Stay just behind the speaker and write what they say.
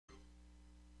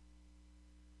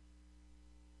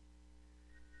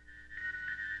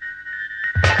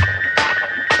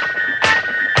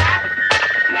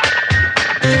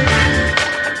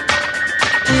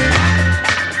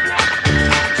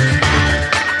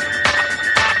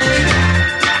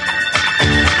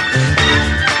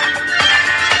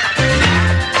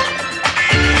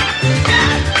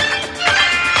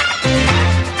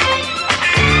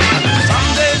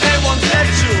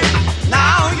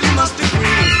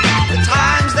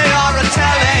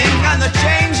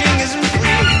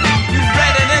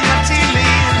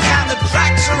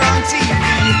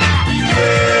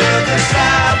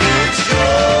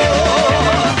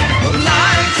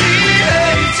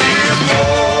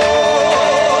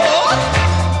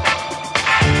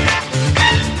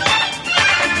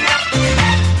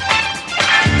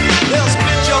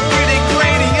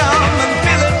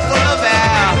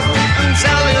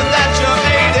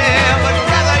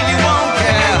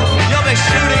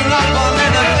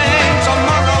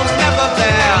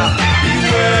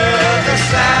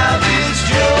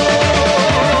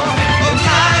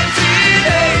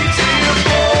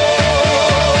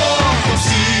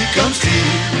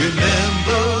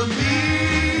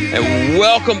And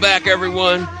welcome back,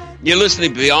 everyone. You're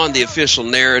listening to Beyond the Official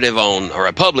Narrative on our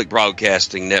Republic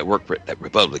Broadcasting Network at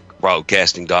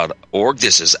republicbroadcasting.org.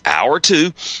 This is Hour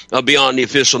 2 of Beyond the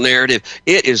Official Narrative.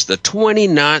 It is the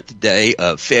 29th day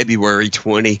of February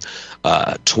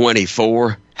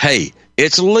 2024. Hey,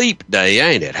 it's Leap Day,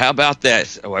 ain't it? How about that?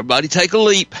 So everybody take a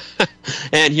leap.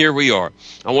 And here we are.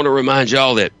 I want to remind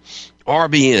y'all that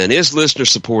RBN is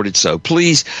listener-supported, so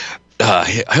please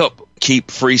help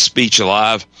keep free speech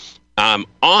alive. I'm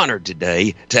honored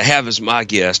today to have as my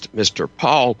guest Mr.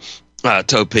 Paul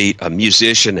Topete, a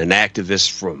musician and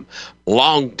activist from a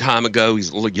long time ago.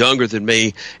 He's a little younger than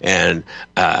me, and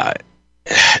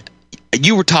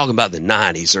you were talking about the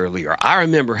 90s earlier. I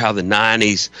remember how the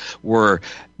 90s were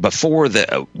before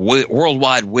the World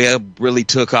Wide Web really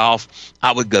took off.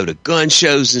 I would go to gun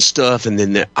shows and stuff, and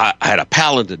then I had a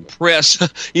Paladin Press,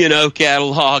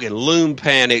 catalog and Loom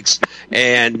Panics,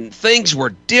 and things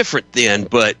were different then,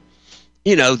 but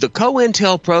the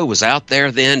COINTELPRO was out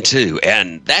there then too,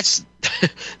 and that's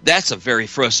a very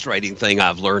frustrating thing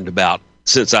I've learned about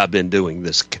since I've been doing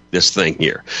this thing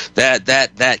here.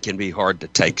 That can be hard to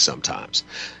take sometimes.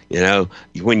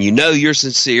 When you're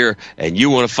sincere and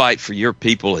you want to fight for your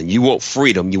people and you want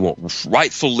freedom, you want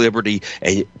rightful liberty,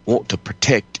 and you want to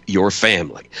protect your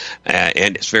family.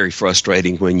 And it's very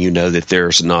frustrating when you know that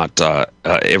there's not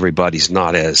everybody's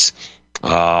not as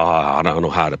I don't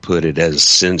know how to put it, as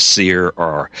sincere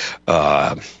or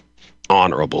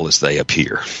honorable as they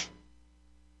appear.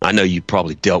 I know you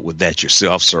probably dealt with that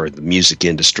yourself, sir. The music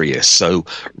industry is so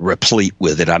replete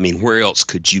with it. I mean, where else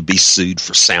could you be sued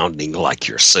for sounding like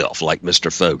yourself, like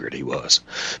Mr. Fogarty was?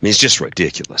 I mean, it's just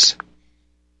ridiculous.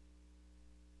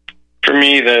 For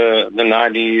me, the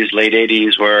 90s, late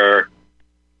 80s were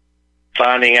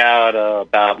finding out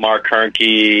about Mark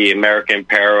Hernke, American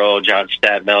Peril, John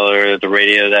Stadtmiller, the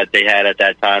radio that they had at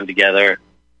that time together.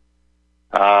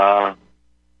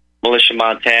 Militia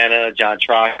Montana, John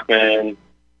Trockman.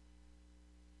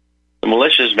 The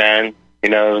militias, man.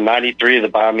 93, the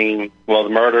bombing, the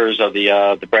murders of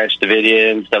the Branch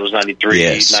Davidians, that was 93.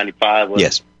 Yes. 95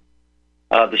 was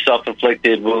the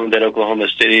self-inflicted wound at Oklahoma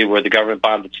City where the government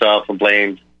bombed itself and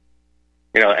blamed,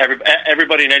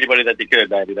 everybody and anybody that they could,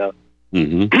 man,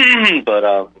 Mm-hmm.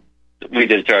 But we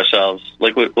did it to ourselves,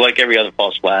 like every other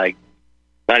false flag.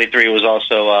 93 was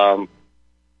also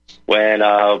when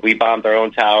we bombed our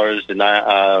own towers,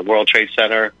 the World Trade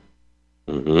Center.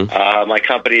 Mm-hmm. My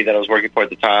company that I was working for at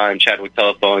the time, Chadwick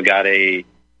Telephone, got a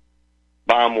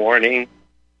bomb warning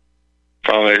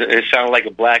from it sounded like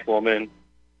a black woman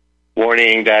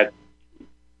warning that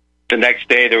the next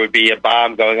day there would be a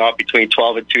bomb going off between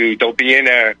 12 and 2. Don't be in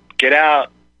there. Get out.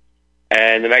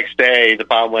 And the next day, the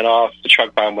bomb went off. The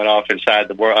truck bomb went off inside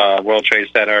the World Trade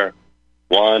Center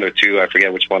 1 or 2. I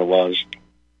forget which one it was.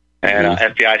 And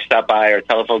FBI stopped by our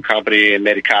telephone company and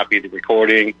made a copy of the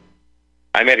recording.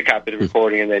 I made a copy of the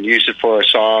recording and then used it for a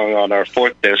song on our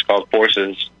 4th disc called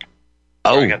Forces.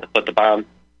 Oh, I got to put the bomb.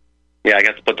 Yeah, I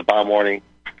got to put the bomb warning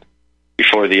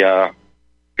before the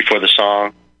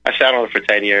song. I sat on it for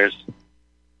 10 years.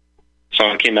 The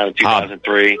song came out in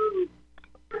 2003.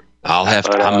 I'm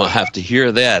gonna have to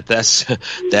hear that. That's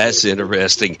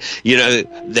interesting.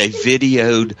 They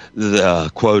videoed the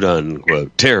quote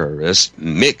unquote terrorists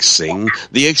mixing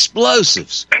the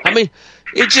explosives. I mean,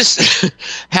 it just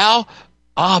how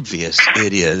obvious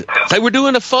it is. They were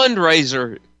doing a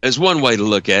fundraiser, is one way to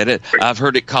look at it. I've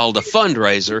heard it called a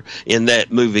fundraiser in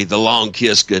that movie, The Long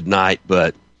Kiss Goodnight,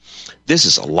 but this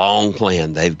is a long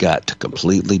plan. They've got to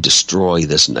completely destroy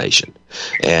this nation,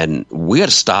 and we got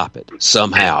to stop it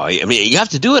somehow. I mean, you have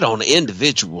to do it on an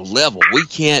individual level. We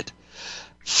can't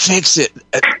fix it.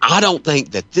 I don't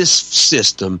think that this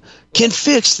system can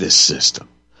fix this system.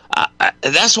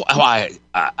 That's why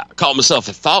I call myself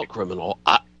a thought criminal.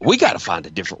 We got to find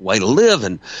a different way to live,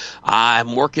 and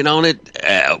I'm working on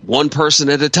it one person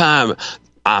at a time.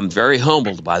 I'm very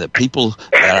humbled by the people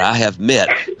that I have met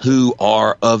who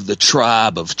are of the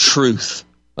tribe of truth,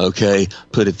 okay?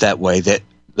 Put it that way, that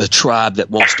the tribe that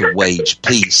wants to wage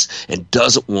peace and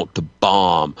doesn't want to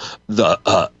bomb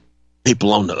the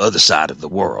people on the other side of the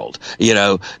world,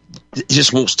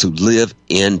 just wants to live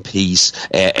in peace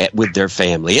with their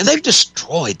family. And they've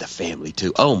destroyed the family,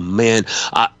 too. Oh, man,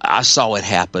 I saw it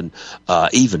happen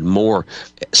even more.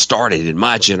 Started in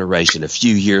my generation a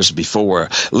few years before.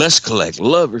 Let's collect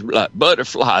lovers like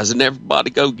butterflies and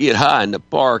everybody go get high in the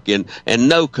park and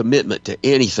no commitment to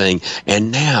anything.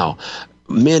 And now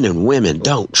men and women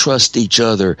don't trust each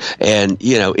other. And,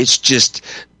 it's just...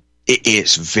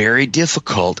 It's very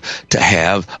difficult to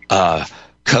have a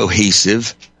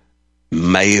cohesive,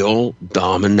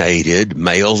 male-dominated,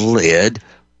 male-led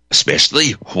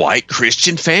especially white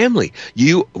Christian family.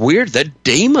 We're the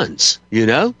demons, We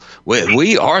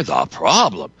are the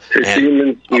problem.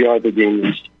 Demons, we are the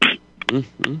demons.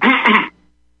 Mm-hmm.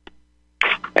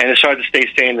 And it's hard to stay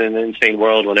sane in an insane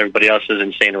world when everybody else is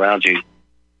insane around you.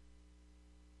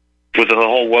 With the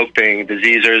whole woke thing,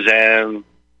 diseasers, and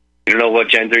you don't know what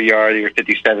gender you are, you're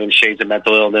 57 shades of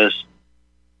mental illness.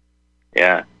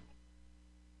 Yeah.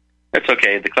 It's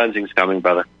okay. The cleansing's coming,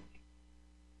 brother.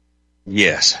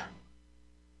 Yes.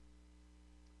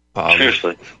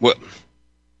 Seriously.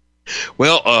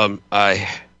 Well, I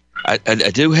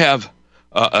do have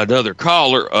another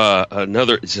caller.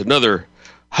 It's another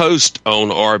host on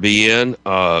RBN,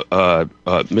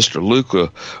 Mr.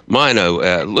 Luca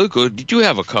Majno. Luca, did you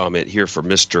have a comment here for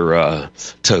Mr.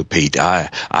 Topete?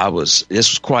 This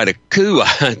was quite a coup.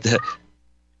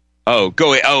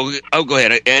 Go ahead. Go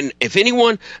ahead. And if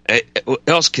anyone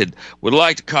else would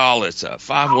like to call, it's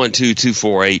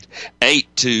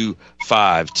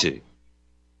 512-248-8252.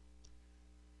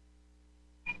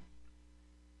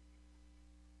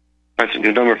 That's a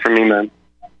good number for me, man.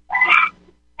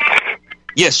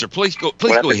 Yes, sir. Please go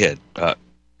ahead. What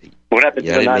happened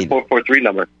to the 9443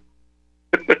 number?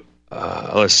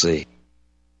 Let's see.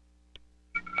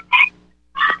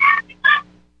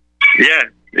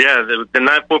 Yeah, the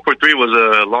 9443 was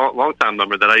a long time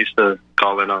number that I used to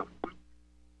call in on.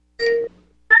 The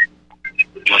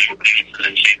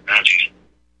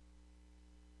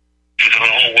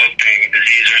whole woke thing,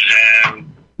 diseasers,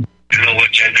 and you know what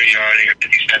gender you are, you're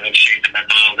 57 shades of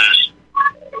mental illness.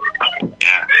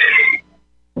 Yeah.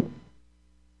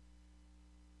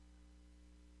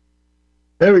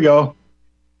 There we go.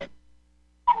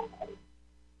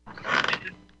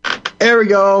 There we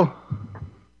go.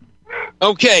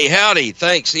 Okay, howdy.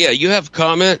 Thanks. Yeah, you have a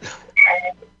comment?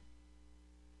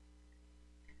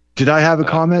 Did I have a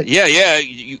comment? Yeah.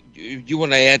 You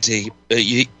want to add to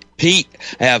Pete?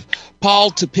 Have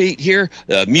Paul to Pete here,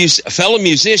 a fellow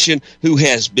musician who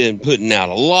has been putting out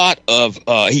a lot of.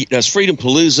 He does Freedom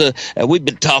Palooza. We've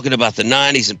been talking about the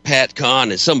 '90s and Pat Con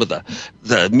and some of the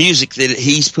music that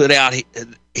he's put out.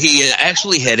 He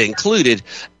actually had included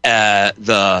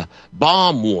the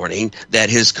bomb warning that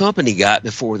his company got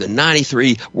before the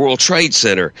 '93 World Trade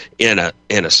Center in a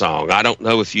song. I don't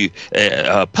know if you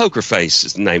Poker Face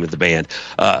is the name of the band.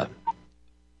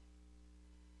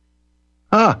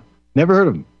 Never heard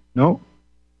of him. No.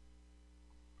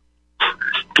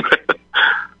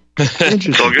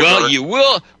 Interesting. Well, you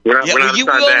will. You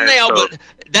will now, so. But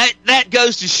that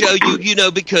goes to show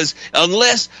you, because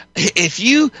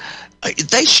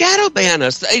they shadow ban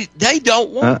us. They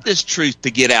don't want this truth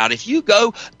to get out. If you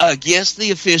go against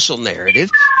the official narrative,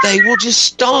 they will just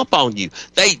stomp on you.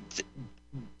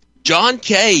 John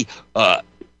Kay,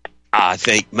 I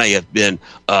think, may have been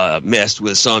messed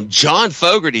with some. John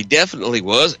Fogerty definitely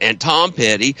was, and Tom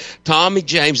Petty, Tommy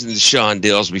James, and the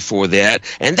Shondells before that.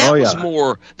 And that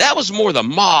was more the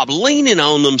mob leaning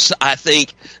on them, I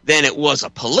think, than it was a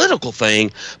political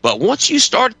thing. But once you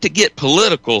start to get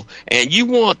political, and you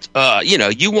want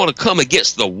to come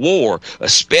against the war,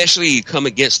 especially you come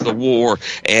against the war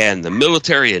and the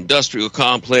military-industrial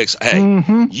complex,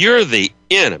 you're the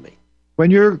enemy. When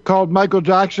you're called Michael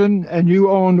Jackson and you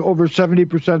own over 70%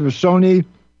 of Sony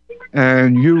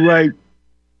and you write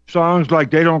songs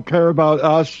like They Don't Care About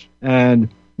Us, and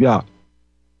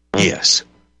Yes.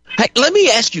 Hey, let me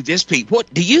ask you this, Pete.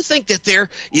 What do you think that there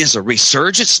is a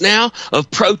resurgence now of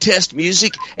protest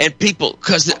music and people?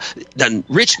 Because the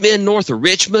rich men north of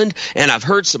Richmond, and I've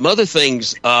heard some other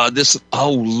things.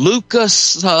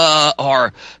 Lucas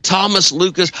or Thomas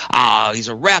Lucas. He's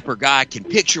a rapper guy. I can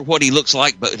picture what he looks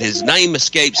like, but his name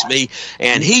escapes me.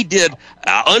 And he did.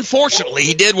 Unfortunately,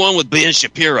 he did one with Ben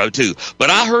Shapiro too. But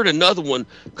I heard another one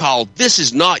called "This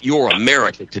Is Not Your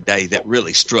America" today that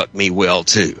really struck me well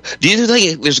too. Do you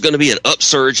think there's going to be an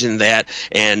upsurge in that?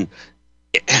 And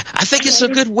I think it's a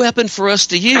good weapon for us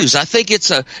to use. I think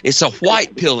it's a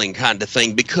white pilling kind of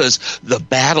thing, because the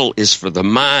battle is for the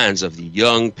minds of the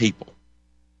young people.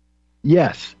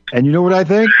 Yes. And you know what I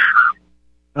think?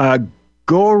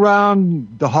 Go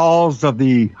around the halls of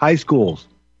the high schools,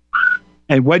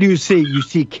 and what do you see? You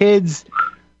see kids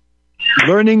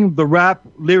learning the rap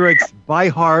lyrics by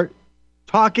heart,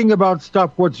 talking about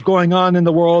stuff, what's going on in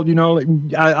the world.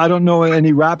 I don't know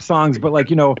any rap songs, but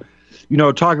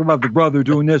talking about the brother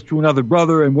doing this to another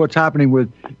brother and what's happening with,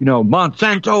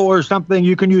 Monsanto or something.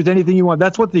 You can use anything you want.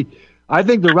 That's what I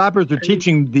think the rappers are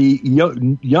teaching the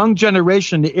young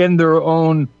generation in their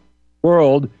own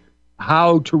world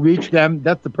how to reach them.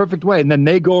 That's the perfect way. And then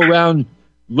they go around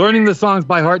learning the songs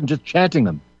by heart and just chanting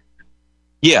them.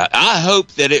 Yeah, I hope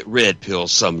that it red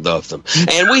pills some of them.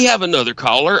 And we have another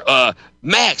caller,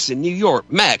 Max in New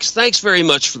York. Max, thanks very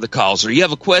much for the call, sir. You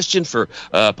have a question for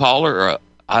Paul or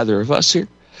either of us here?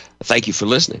 Thank you for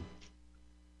listening.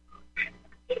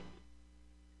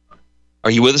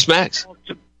 Are you with us, Max?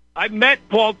 I met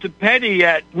Paul Tepetti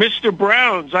at Mr.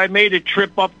 Brown's. I made a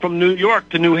trip up from New York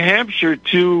to New Hampshire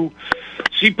to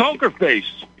see Poker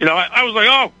Face. You know, I was like,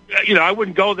 I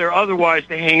wouldn't go there otherwise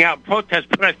to hang out and protest,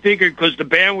 but I figured because the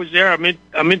band was there,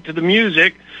 I'm into the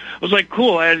music. I was like,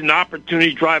 cool. I had an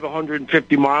opportunity to drive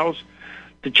 150 miles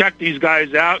to check these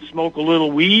guys out, smoke a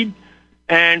little weed,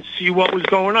 and see what was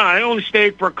going on. I only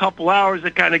stayed for a couple hours.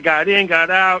 I kind of got in, got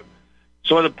out,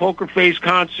 saw the Poker Face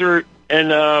concert,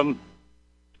 and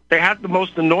they had the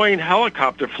most annoying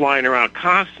helicopter flying around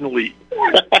constantly.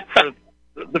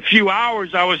 For the few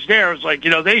hours I was there, it was like,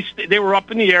 they were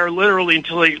up in the air literally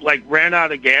until they ran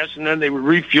out of gas, and then they would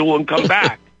refuel and come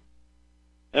back.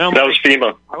 And that was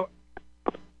FEMA.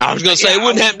 I was going to say, it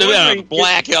wouldn't happen to be a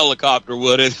black helicopter,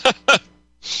 would it?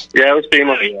 Yeah, it was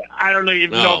FEMA. I don't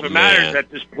even know if it matters at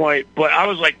this point, but I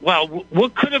was like, well,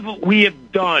 what could we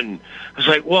have done? I was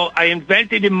like, well, I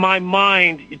invented in my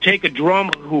mind, you take a drum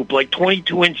hoop, like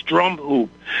 22-inch drum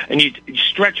hoop, and you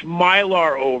stretch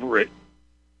Mylar over it,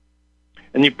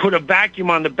 and you put a vacuum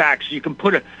on the back, so you can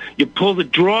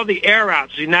draw the air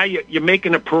out, so now you're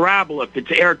making a parabola if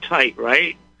it's airtight,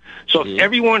 right? So if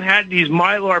everyone had these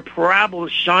Mylar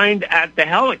parabolas shined at the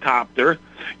helicopter,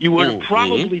 you would have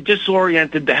probably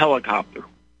disoriented the helicopter.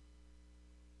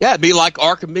 Yeah, it'd be like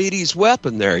Archimedes'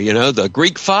 weapon there, the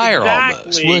Greek fire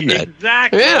almost, wouldn't it?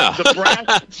 Exactly. Yeah.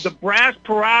 The brass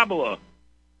parabola.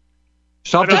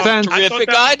 Self-defense. Terrific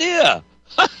idea.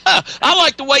 I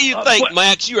like the way you think,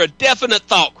 Max. You're a definite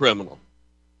thought criminal.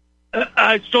 But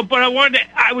I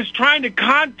was trying to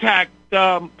contact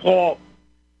Paul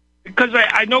because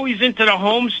I know he's into the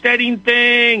homesteading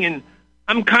thing, and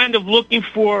I'm kind of looking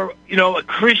for, a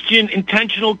Christian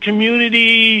intentional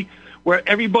community where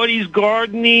everybody's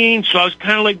gardening. So I was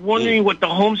kind of wondering what the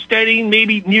homesteading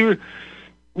maybe near,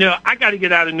 I got to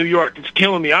get out of New York. It's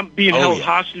killing me. I'm being held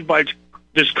hostage by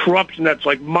this corruption that's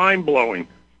mind blowing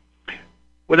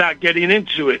without getting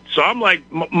into it. So I'm like,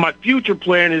 my future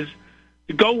plan is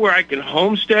to go where I can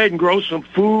homestead and grow some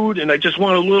food. And I just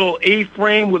want a little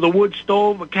A-frame with a wood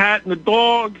stove, a cat and a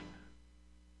dog,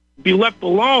 be left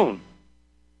alone.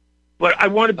 But I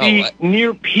want to be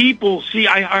near people. See,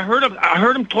 I heard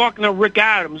him talking to Rick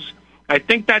Adams. I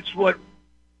think that's what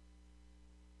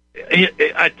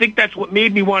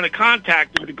made me want to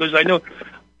contact him, because I know,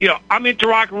 I'm into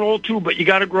rock and roll too, but you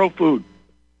got to grow food.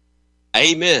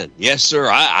 Amen. Yes, sir.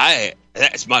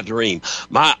 That's my dream.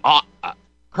 My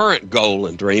current goal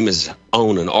and dream is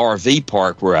own an RV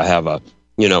park where I have a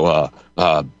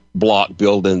block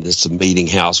building that's a meeting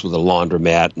house with a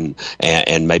laundromat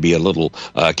and maybe a little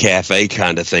cafe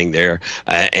kind of thing there.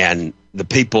 And the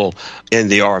people in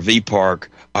the RV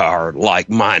park are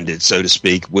like-minded, so to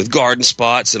speak, with garden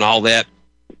spots and all that.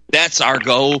 That's our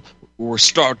goal. We're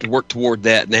starting to work toward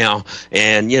that now.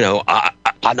 And,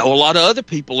 I know a lot of other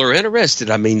people are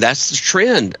interested. I mean, that's the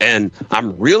trend. And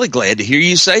I'm really glad to hear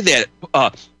you say that.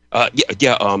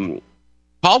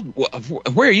 Paul,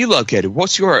 where are you located?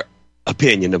 What's your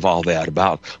opinion of all that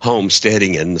about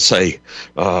homesteading and, say,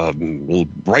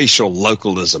 racial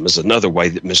localism is another way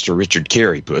that Mr. Richard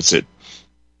Kary puts it?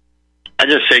 I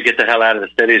just say get the hell out of the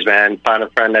cities, man. Find a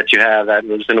friend that you have that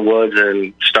lives in the woods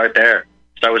and start there.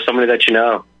 Start with somebody that you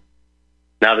know.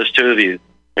 Now there's two of you,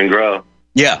 and grow.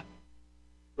 Yeah,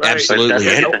 right. Absolutely.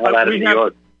 Get the hell out of New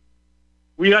York.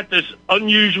 We got this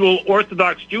unusual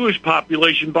Orthodox Jewish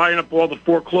population buying up all the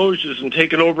foreclosures and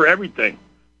taking over everything.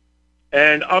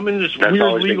 And I'm in this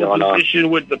weird legal position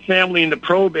with the family and the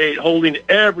probate holding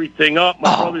everything up.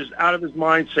 My brother's out of his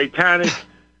mind, satanic.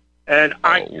 And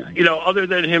other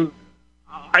than him,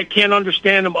 I can't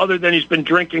understand him other than he's been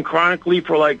drinking chronically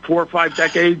for 4 or 5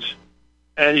 decades.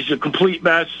 And he's a complete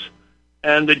mess.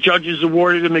 And the judges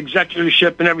awarded him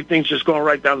executorship and everything's just going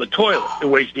right down the toilet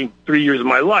and wasting 3 years of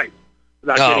my life.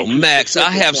 Oh, Max,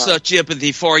 I have such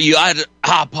empathy for you. I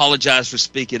apologize for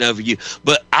speaking over you,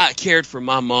 but I cared for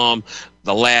my mom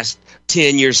the last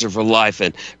 10 years of her life,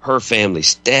 and her family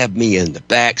stabbed me in the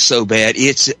back so bad.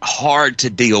 It's hard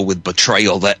to deal with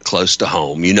betrayal that close to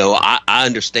home. I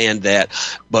understand that,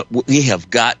 but we have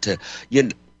got to,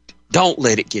 don't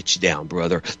let it get you down,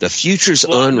 brother. The future's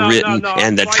unwritten,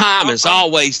 and the time is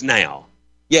always now.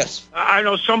 Yes. I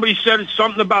know somebody said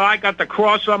something about I got the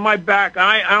cross on my back.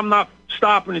 I'm not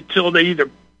stopping until they either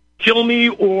kill me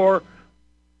or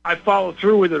I follow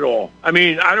through with it all. I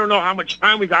mean, I don't know how much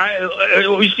time we got.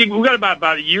 We got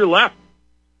about a year left.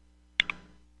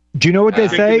 Do you know what they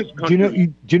say?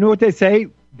 Do you know what they say?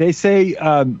 They say,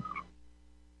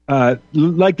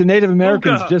 like the Native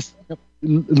Americans, Luca. just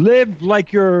live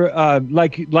like you're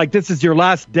like this is your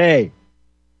last day.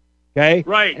 Okay,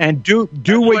 Right. And do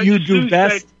what you do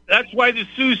best. That's why the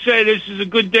Sioux say this is a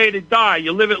good day to die.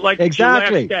 You live it like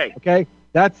Exactly. it's your last day. Okay,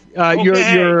 that's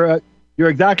Okay. you're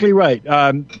exactly right.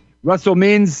 Russell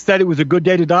Means said it was a good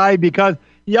day to die because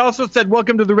he also said,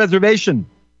 "Welcome to the reservation,"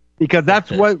 because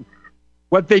that's what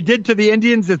they did to the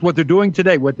Indians is what they're doing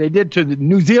today. What they did to the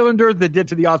New Zealanders, they did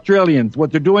to the Australians.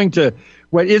 What they're doing to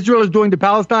what Israel is doing to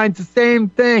Palestine, it's the same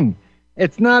thing.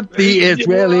 It's not the Israelis.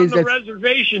 We're on the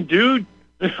reservation, dude.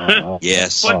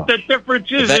 Yes. But the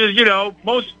difference is,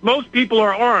 most people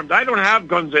are armed. I don't have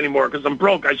guns anymore because I'm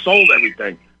broke. I sold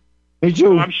everything. Me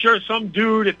too. I'm sure some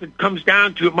dude, if it comes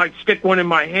down to it, might stick one in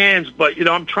my hands. But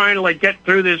I'm trying to get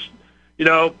through this,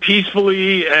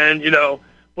 peacefully, and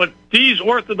But these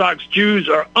Orthodox Jews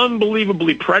are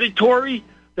unbelievably predatory.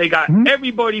 They got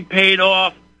everybody paid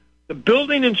off. The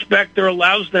building inspector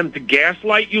allows them to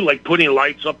gaslight you, like putting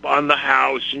lights up on the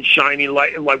house and shining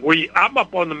light. Like I'm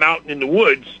up on the mountain in the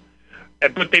woods,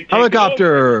 but they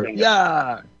helicopter,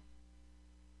 yeah.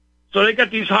 So they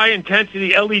got these high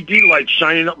intensity LED lights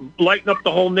shining up, lighting up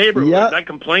the whole neighborhood. Yep. And I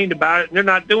complained about it, and they're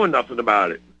not doing nothing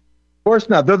about it. Of course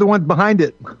not. They're the ones behind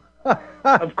it.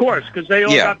 Of course, because they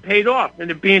all got paid off, and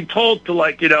they're being told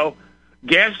to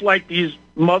gaslight these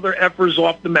mother effers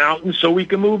off the mountain so we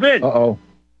can move in. Uh-oh.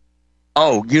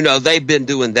 Oh, they've been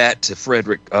doing that to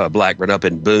Frederick Blackburn up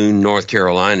in Boone, North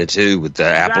Carolina, too, with the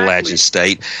Appalachian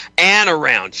State, and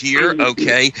around here,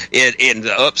 okay, in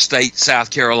the upstate South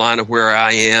Carolina where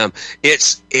I am.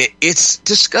 It's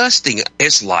disgusting.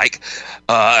 It's like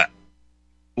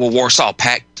Warsaw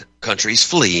Pact countries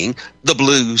fleeing. The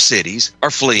blue cities are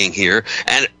fleeing here,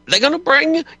 and they're going to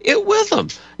bring it with them.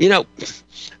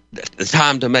 The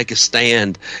time to make a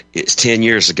stand is 10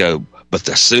 years ago, but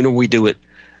the sooner we do it,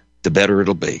 the better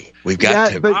it'll be. We've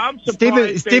got to. But I'm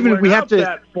surprised Stephen, we have to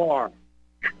that far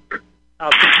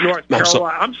out to North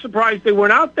Carolina. I'm surprised they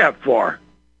went out that far.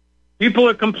 People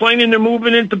are complaining they're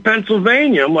moving into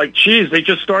Pennsylvania. I'm like, geez, they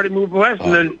just started moving west,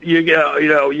 and then you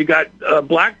got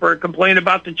Blackbird complaining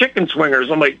about the chicken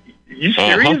swingers. I'm like, you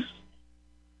serious?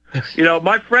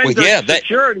 My friend did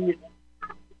security.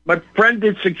 My friend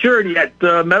did security at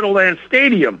the Meadowlands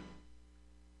Stadium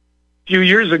a few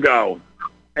years ago.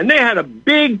 And they had a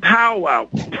big powwow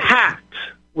packed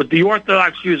with the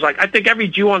Orthodox Jews. Like, I think every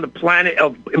Jew on the planet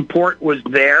of import was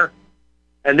there.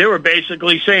 And they were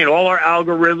basically saying all our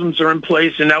algorithms are in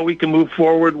place, and now we can move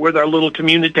forward with our little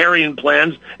communitarian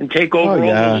plans and take over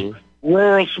all those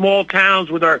rural small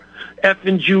towns with our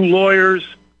effing Jew lawyers.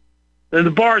 And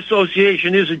the Bar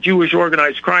Association is a Jewish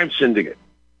organized crime syndicate.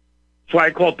 That's why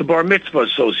I call it the Bar Mitzvah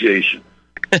Association.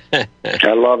 I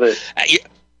love it.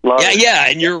 Yeah,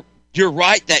 and you're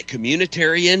right. That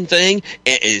communitarian thing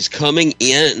is coming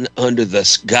in under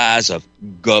the guise of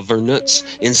governance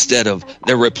instead of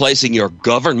they're replacing your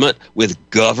government with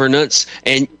governance.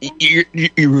 And you're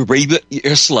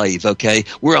a slave, okay?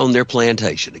 We're on their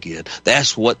plantation again.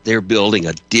 That's what they're building,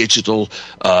 a digital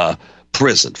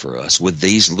prison for us with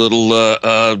these little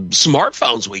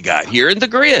smartphones we got here in the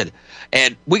grid.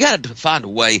 And we got to find a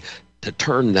way to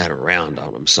turn that around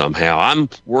on them somehow. I'm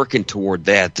working toward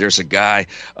that. There's a guy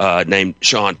named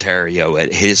Sean Terrio.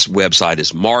 At his website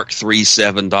is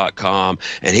mark37.com,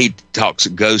 and he talks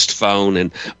ghost phone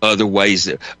and other ways,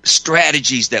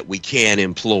 strategies that we can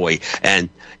employ. And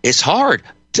it's hard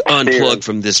to unplug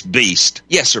from this beast.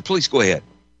 Yes, sir. Please go ahead.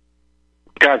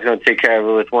 God's going to take care of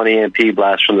it with one EMP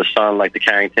blast from the sun, like the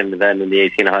Carrington event in the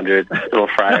 1800s. It'll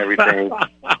fry everything.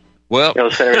 Well, it'll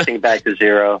set everything back to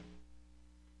zero.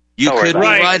 You could be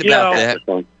right about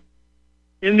that.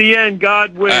 In the end,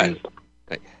 God wins.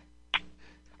 Okay.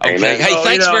 Hey,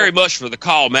 thanks very much for the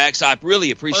call, Max. I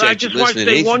really appreciate you listening. I just want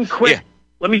to say one quick.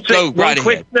 Let me say one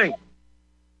quick thing.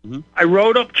 Mm-hmm. I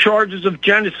wrote up charges of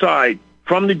genocide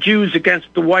from the Jews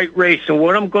against the white race, and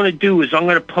what I'm going to do is I'm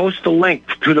going to post a link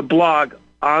to the blog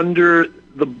under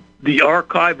the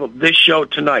archive of this show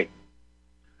tonight.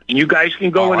 And you guys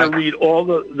can go in and read all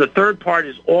the third part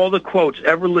is all the quotes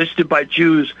ever listed by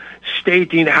Jews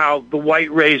stating how the white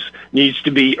race needs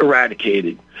to be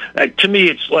eradicated. To me,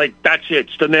 it's like, that's it.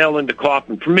 It's the nail in the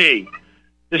coffin. For me,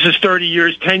 this is 10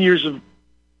 years of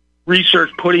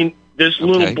research putting this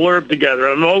little blurb together.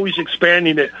 I'm always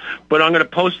expanding it, but I'm going to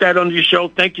post that under your show.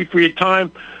 Thank you for your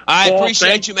time. I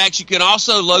appreciate you, Max. You can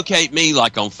also locate me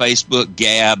like on Facebook,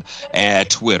 Gab, and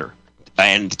Twitter,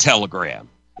 and Telegram.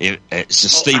 It's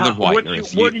just Stephen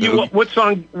Whitener.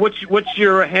 What's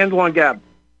your handle on Gab?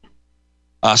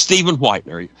 Stephen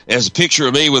Whitener. There's a picture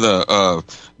of me with a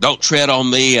 "Don't Tread on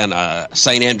Me" and a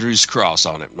St. Andrew's cross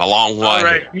on it. A long white All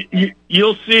right. hair.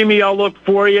 You'll see me. I'll look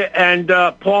for you. And,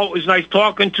 Paul, it was nice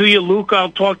talking to you. Luca,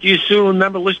 I'll talk to you soon.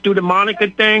 Remember, let's do the Monica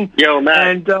thing. Yo,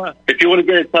 man, And, if you want to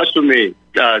get in touch with me,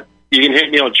 you can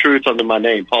hit me on Truth under my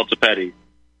name, Paul Tapetti.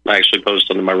 I actually post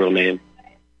under my real name.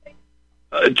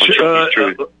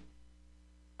 Truth.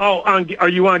 Are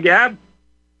you on Gab?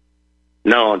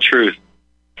 No, on Truth.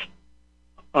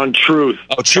 On Truth.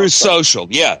 Oh, Truth Social.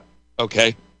 Yeah.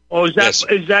 Okay. Oh, is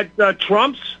that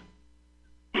Trump's?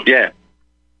 Yeah.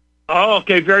 Oh,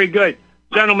 okay. Very good.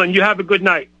 Gentlemen, you have a good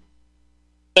night.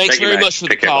 Thanks Thank you, very Max. much for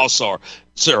the Take care, call, bud.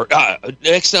 sir.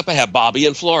 Next up, I have Bobby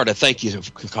in Florida. Thank you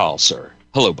for the call, sir.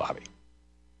 Hello, Bobby.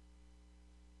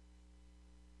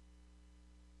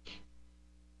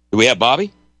 Do we have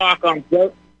Bobby? Rock on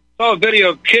Joe. Saw a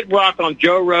video of Kid Rock on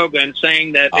Joe Rogan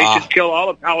saying that they should kill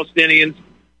all the Palestinians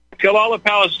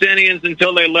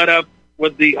until they let up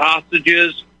with the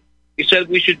hostages. He said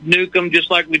we should nuke them just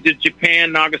like we did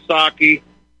Japan, Nagasaki.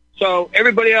 So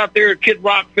everybody out there, Kid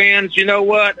Rock fans, you know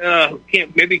what?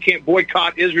 Can't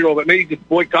boycott Israel, but maybe you could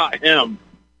boycott him.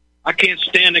 I can't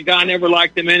stand the guy. I never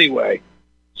liked him anyway.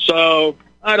 So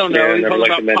I don't know. He's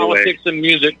talking about politics and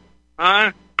music,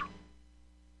 huh?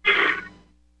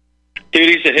 Dude,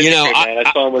 he's a hypocrite, man.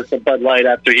 I saw him with some Bud Light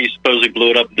after he supposedly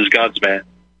blew it up with his guns, man.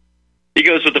 He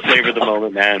goes with the flavor of the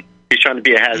moment, man. He's trying to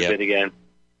be a has-been again.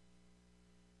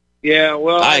 Yeah,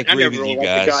 well, I never agree with really you liked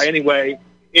guys. the guy anyway.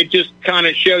 It just kind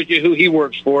of shows you who he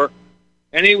works for.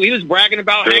 And he was bragging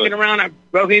about hanging around at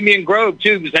Bohemian Grove,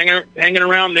 too. He was hanging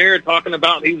around there, talking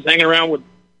about he was hanging around with,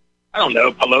 I don't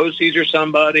know, Pelosi's or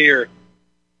somebody. Or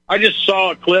I just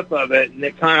saw a clip of it, and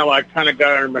it kind of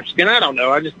got under my skin. I don't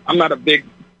know. I'm not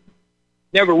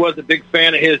never was a big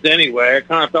fan of his anyway. I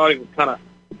kind of thought he was kind of,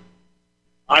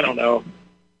 I don't know.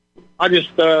 I just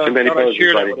thought I'd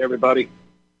share that with everybody.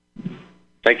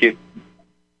 Thank you.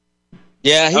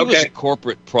 Yeah, he was a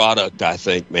corporate product, I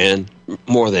think, man,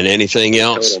 more than anything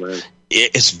else. Total, man.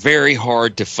 It's very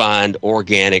hard to find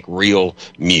organic, real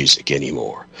music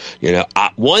anymore. You know,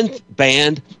 one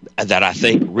band that I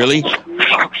think really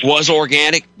was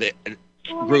organic that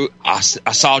grew. I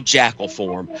saw Jackal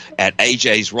form at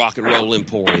AJ's Rock and Roll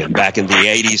Emporium back in the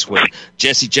 80s when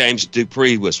Jesse James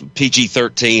Dupree was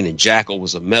PG-13 and Jackal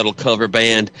was a metal cover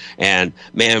band. And,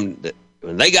 man,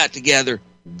 when they got together,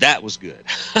 that was good.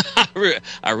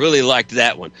 I really liked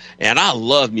that one. And I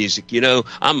love music. You know,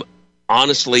 I'm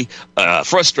honestly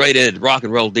frustrated rock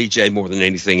and roll DJ more than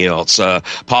anything else.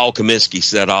 Paul Kaminsky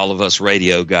said all of us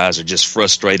radio guys are just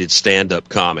frustrated stand-up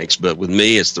comics. But with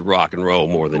me, it's the rock and roll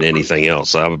more than anything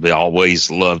else. I've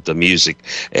always loved the music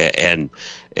and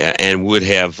would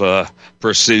have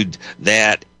pursued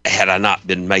that had I not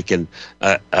been making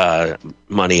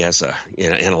money as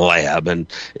in a lab, and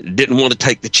didn't want to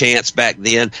take the chance back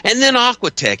then. And then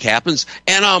Aquatech happens,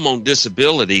 and I'm on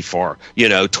disability for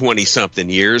 20-something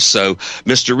years. So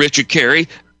Mr. Richard Kary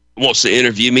wants to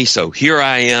interview me, so here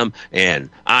I am,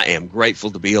 and I am grateful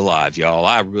to be alive, y'all.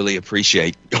 I really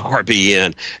appreciate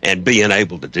RBN and being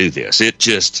able to do this.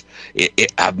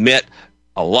 I've met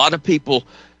a lot of people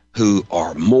who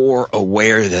are more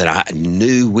aware than I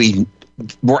knew we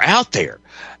were out there.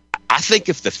 I think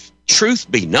if the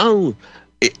truth be known,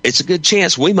 it's a good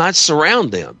chance we might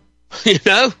surround them.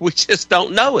 We just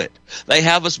don't know it. They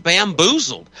have us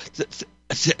bamboozled to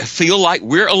feel like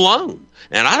we're alone.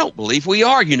 And I don't believe we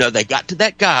are. They got to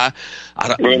that guy.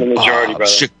 We're in the majority,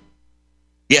 brother.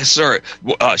 Yes, sir.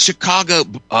 Chicago,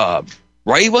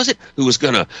 Ray, was it, who was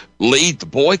going to lead the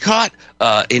boycott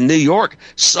in New York?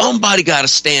 Somebody got to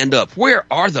stand up. Where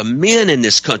are the men in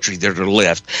this country that are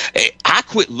left? I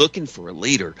quit looking for a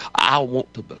leader. I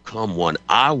want to become one.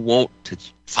 I want to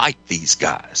fight these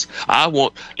guys. I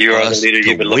want us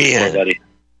to win. For, buddy.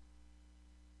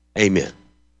 Amen.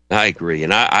 I agree,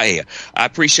 and I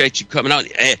appreciate you coming on.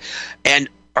 And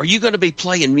are you going to be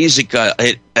playing music?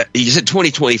 You said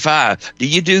 2025. Do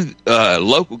you do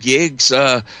local gigs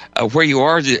where you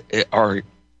are? Or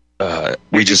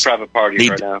we just private parties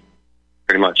right now,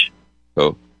 pretty much.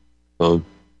 Oh.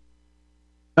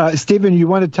 Stephen, you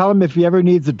want to tell him if he ever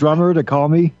needs a drummer to call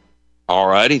me? All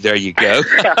righty, there you go.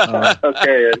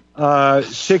 Okay.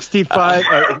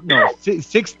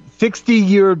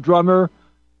 60-year drummer,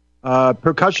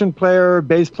 percussion player,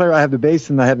 bass player. I have the bass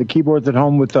and I have the keyboards at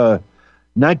home with a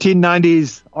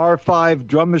 1990s R5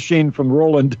 drum machine from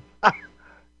Roland.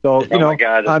 So my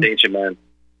God, that's ancient, man.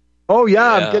 Oh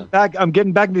yeah, I'm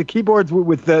getting back into the keyboards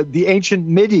with the ancient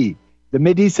MIDI, the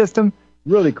MIDI system.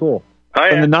 Really cool. Oh,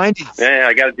 yeah. From the 90s. Yeah,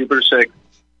 I got a Jupiter 6.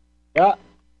 Yeah.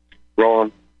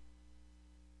 Rolling.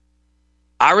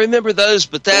 I remember those,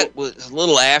 but that was a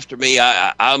little after me.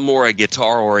 I'm more a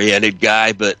guitar-oriented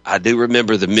guy, but I do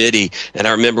remember the MIDI, and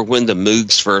I remember when the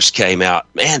Moogs first came out.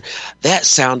 Man, that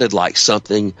sounded like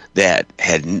something that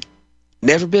had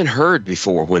never been heard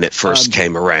before when it first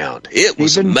came around. It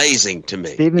was amazing to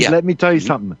me. Stephen, let me tell you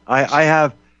something. I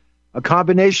have a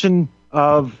combination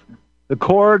of the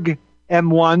Korg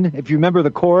M1, if you remember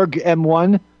the Korg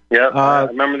M1. Yeah, I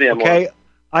remember the M1. Okay,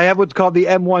 I have what's called the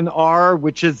M1R,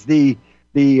 which is the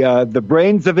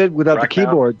brains of it without the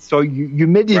keyboard. Mount. So you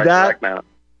MIDI that.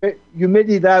 You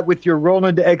MIDI that with your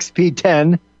Roland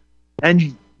XP10,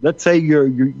 and let's say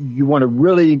you want a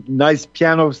really nice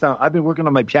piano sound. I've been working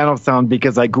on my piano sound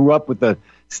because I grew up with the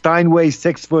Steinway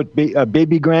 6-foot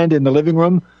baby grand in the living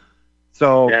room.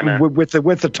 So with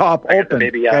the top open, the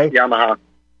baby, Yamaha.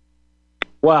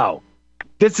 Wow,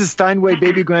 this is Steinway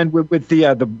baby grand with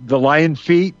the lion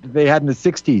feet they had in the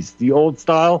 '60s, the old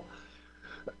style.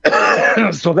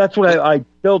 So that's what I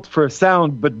built for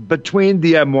sound, but between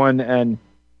the M1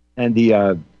 and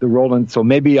the Roland. So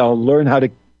maybe I'll learn how to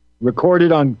record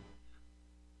it on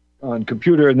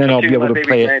computer, and then I'll be able to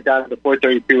play it. Down to the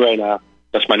 432 right now.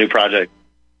 That's my new project.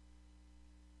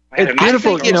 It's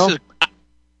beautiful,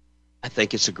 I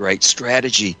think it's a great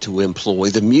strategy to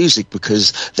employ the music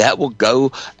because that will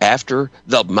go after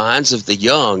the minds of the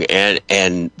young,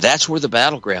 and that's where the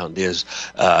battleground is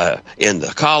in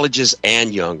the colleges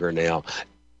and younger now.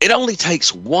 It only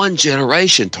takes one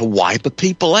generation to wipe a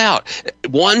people out.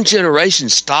 One generation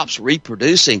stops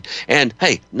reproducing, and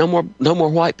hey, no more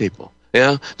white people.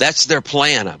 Yeah, that's their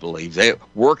plan, I believe. They're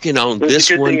working on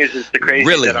this one. The good thing is, it's the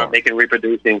crazies that aren't making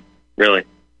reproducing. Really.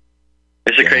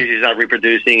 It's the crazies not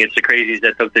reproducing. It's the crazies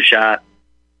that took the shot.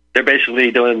 They're basically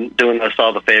doing us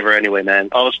all the favor anyway, man.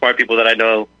 All the smart people that I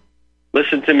know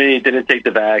listened to me, didn't take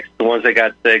the vax. The ones that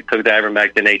got sick took the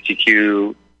ivermectin,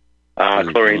 HCQ,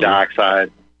 chlorine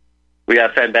dioxide. We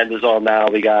got fenbendazole now.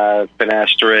 We got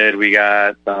finasteride. We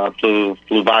got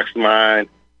fluvoxamine.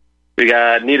 We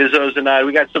got nitazoxanide.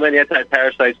 We got so many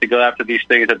anti-parasites to go after these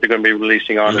things that they're going to be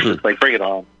releasing on us. It's like, bring it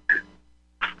on.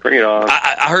 Bring it on.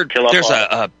 I heard there's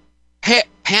a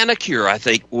Panacure, I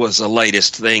think, was the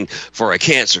latest thing for a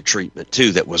cancer treatment,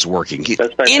 too, that was working.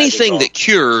 Anything that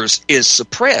cures is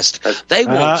suppressed. They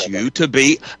want you to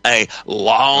be a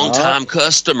long-time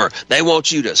customer. They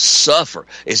want you to suffer.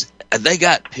 They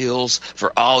got pills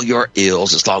for all your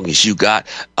ills as long as you buy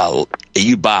a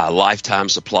lifetime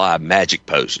supply of magic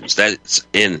potions. That's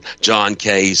in John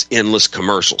Kay's endless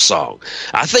commercial song.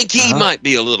 I think he might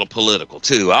be a little political,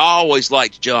 too. I always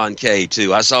liked John Kay,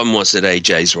 too. I saw him once at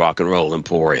AJ's Rock and Roll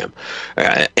Emporium.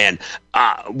 And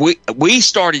we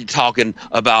started talking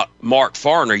about Mark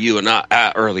Farner, you and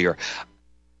I earlier.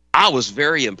 I was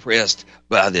very impressed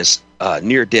by this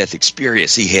near-death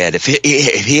experience he had. If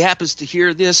he happens to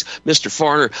hear this, Mr.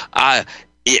 Farner,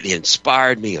 it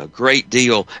inspired me a great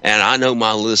deal, and I know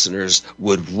my listeners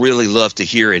would really love to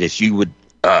hear it if you would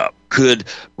could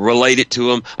relate it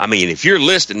to them. I mean, if you're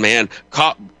listening, man,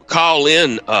 call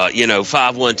in,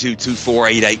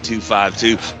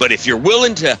 512-248-8252. But if you're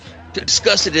willing to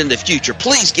discuss it in the future,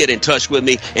 please get in touch with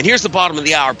me. And here's the bottom of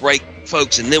the hour break,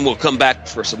 folks, and then we'll come back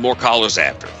for some more callers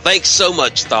after. Thanks so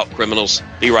much, Thought Criminals.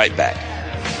 Be right back.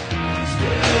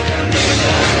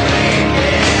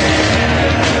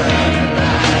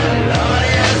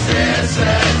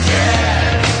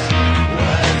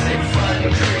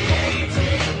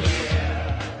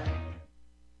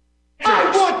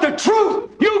 I want the truth!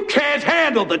 You can't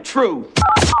handle the truth!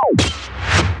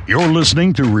 You're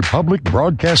listening to Republic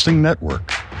Broadcasting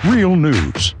Network. Real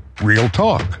news, real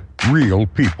talk, real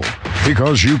people.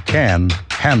 Because you can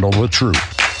handle the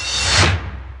truth.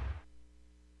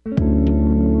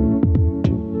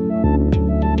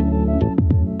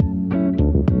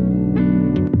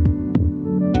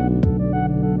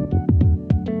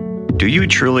 Do you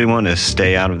truly want to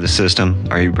stay out of the system?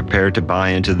 Are you prepared to buy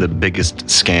into the biggest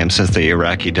scam since the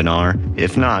Iraqi dinar?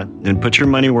 If not, then put your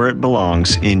money where it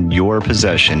belongs, in your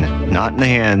possession, not in the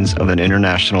hands of an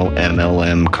international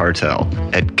MLM cartel.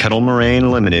 At Kettle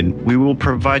Moraine Limited, we will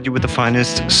provide you with the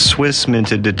finest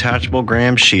Swiss-minted detachable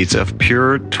gram sheets of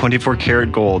pure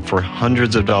 24-karat gold for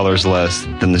hundreds of dollars less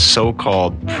than the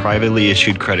so-called privately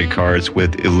issued credit cards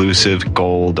with elusive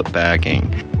gold backing.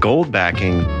 Gold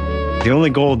backing? The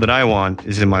only gold that I want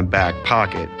is in my back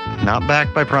pocket, not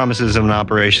backed by promises of an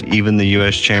operation even the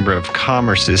U.S. Chamber of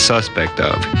Commerce is suspect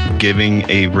of, giving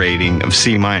a rating of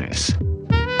C-.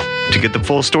 To get the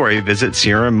full story, visit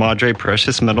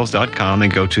SierraMadrePreciousMetals.com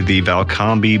and go to the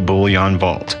Valcambi Bullion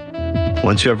Vault.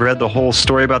 Once you have read the whole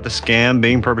story about the scam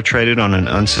being perpetrated on an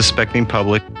unsuspecting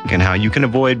public and how you can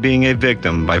avoid being a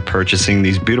victim by purchasing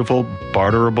these beautiful,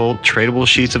 barterable, tradable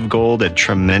sheets of gold at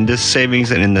tremendous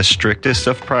savings and in the strictest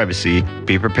of privacy,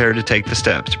 be prepared to take the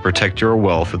steps to protect your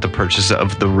wealth with the purchase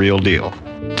of the real deal.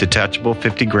 Detachable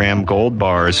 50-gram gold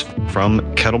bars from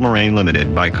Kettle Moraine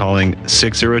Limited by calling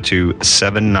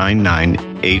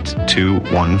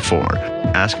 602-799-8214.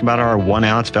 Ask about our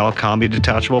 1-ounce Valcombi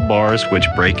detachable bars, which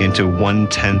break into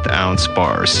 1/10-ounce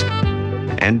bars.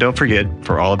 And don't forget,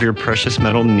 for all of your precious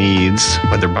metal needs,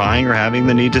 whether buying or having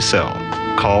the need to sell,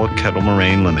 call Kettle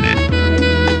Moraine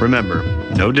Limited. Remember,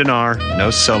 no dinar,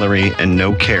 no celery, and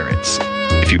no carrots.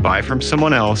 If you buy from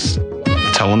someone else,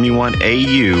 tell them you want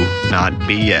AU, not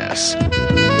BS.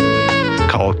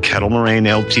 Call Kettle Moraine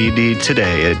Ltd.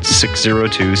 today at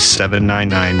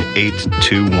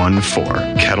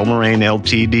 602-799-8214. Kettle Moraine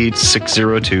Ltd.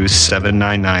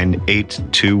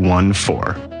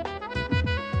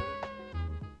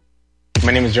 602-799-8214.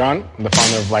 My name is John. I'm the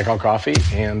founder of Blackout Coffee,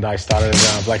 and I started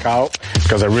Blackout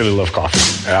because I really love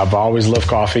coffee. I've always loved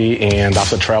coffee, and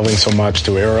after traveling so much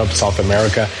to Europe, South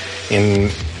America,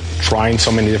 and trying so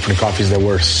many different coffees that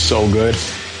were so good,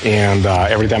 and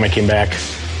every time I came back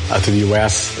to the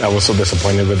U.S., I was so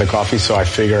disappointed with the coffee, so I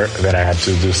figured that I had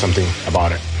to do something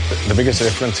about it. The biggest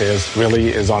difference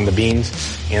is on the beans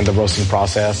and the roasting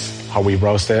process, how we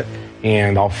roast it,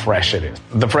 and how fresh it is.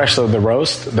 The fresher the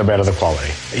roast, the better the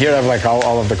quality. Here I have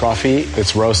all of the coffee.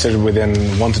 It's roasted within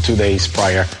 1 to 2 days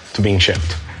prior to being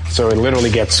shipped. So it literally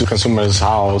gets to consumer's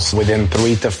house within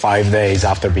 3 to 5 days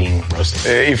after being roasted.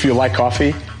 If you like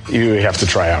coffee, you have to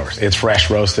try ours. It's fresh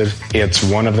roasted. It's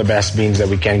one of the best beans that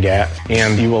we can get,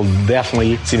 and you will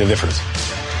definitely see the difference.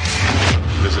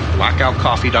 Visit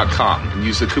blackoutcoffee.com and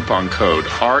use the coupon code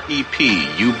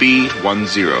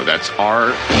REPUB10. That's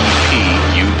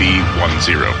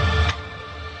REPUB10.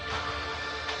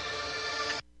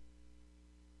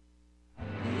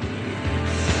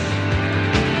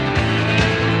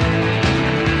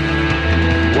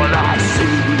 What I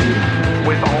see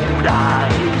with old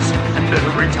eyes, and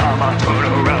every time I turn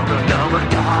around another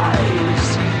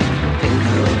dies.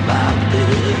 Thinking about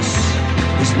this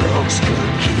looks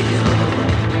could kill.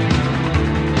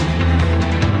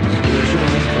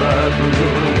 Visions back into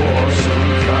the war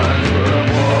sometimes, but I'm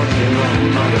walking on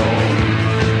my own.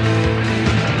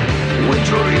 We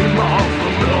dream of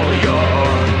familiar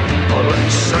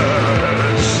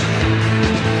places.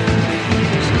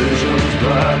 Visions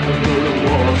back into the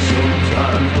war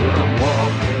sometimes, but I'm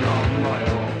walking on my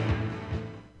own.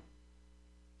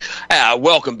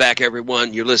 Welcome back,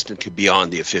 everyone. You're listening to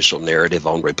Beyond the Official Narrative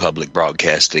on Republic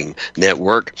Broadcasting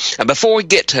Network. And before we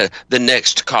get to the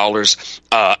next callers,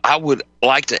 I would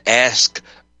like to ask,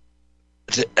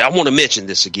 I want to mention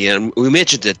this again. We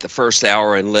mentioned it the first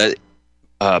hour, and let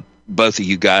both of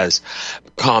you guys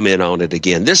comment on it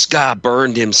again. This guy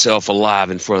burned himself alive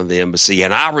in front of the embassy,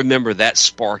 and I remember that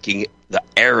sparking the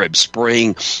Arab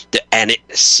Spring, and it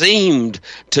seemed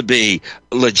to be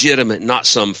legitimate, not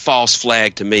some false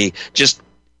flag to me. Just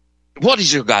what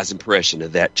is your guys' impression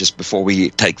of that just before we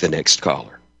take the next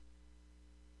caller?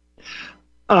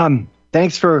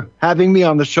 Thanks for having me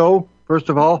on the show. First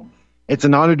of all, it's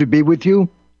an honor to be with you.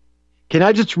 Can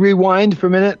I just rewind for a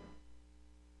minute?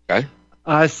 Okay.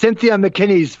 Cynthia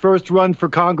McKinney's first run for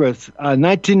Congress,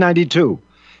 1992.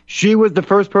 She was the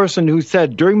first person who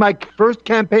said, during my first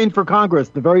campaign for Congress,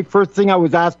 the very first thing I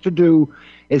was asked to do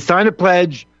is sign a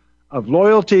pledge of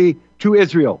loyalty to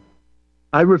Israel.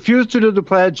 I refused to do the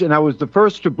pledge, and I was the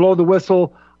first to blow the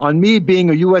whistle on me being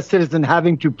a U.S. citizen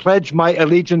having to pledge my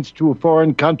allegiance to a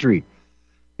foreign country,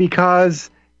 because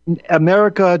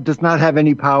America does not have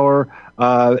any power.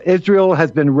 Israel has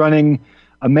been running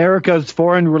America's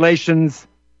foreign relations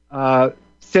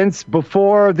since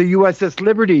before the USS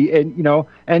Liberty,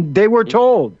 and they were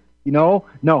told, no,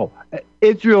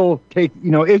 Israel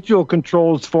Israel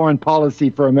controls foreign policy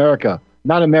for America,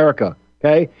 not America.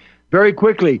 Okay, very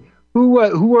quickly,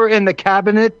 who are in the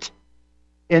cabinet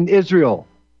in Israel?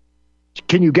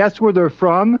 Can you guess where they're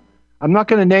from? I'm not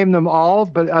going to name them all,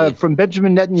 but from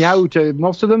Benjamin Netanyahu to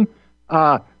most of them,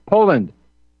 Poland.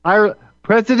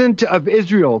 President of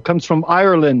Israel comes from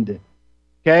Ireland.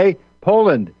 Okay,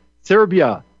 Poland,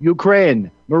 Serbia,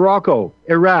 Ukraine, Morocco,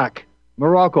 Iraq,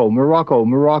 Morocco,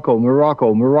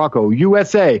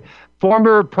 USA.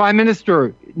 Former Prime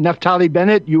Minister Naftali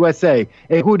Bennett, USA.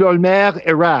 Ehud Olmert,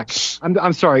 Iraq.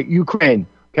 I'm sorry, Ukraine.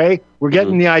 Okay, we're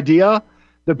getting the idea.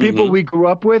 The people we grew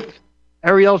up with,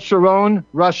 Ariel Sharon,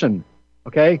 Russian.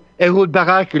 Okay, Ehud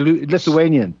Barak,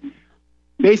 Lithuanian.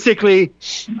 Basically,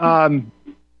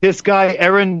 this guy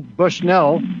Aaron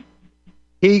Bushnell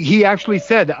He actually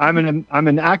said, I'm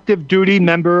an active duty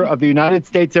member of the United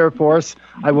States Air Force.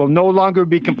 I will no longer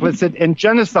be complicit in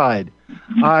genocide.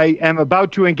 I am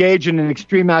about to engage in an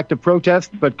extreme act of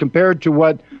protest, but compared to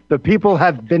what the people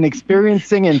have been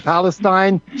experiencing in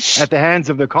Palestine at the hands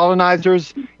of the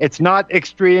colonizers, it's not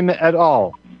extreme at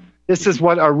all. This is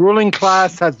what our ruling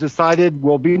class has decided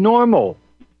will be normal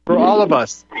for all of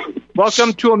us.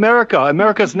 Welcome to America.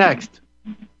 America's next.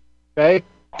 Okay?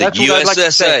 That's the what I'd like to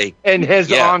USSA. say in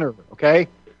his honor, okay?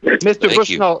 Mr.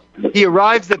 Bushnell, he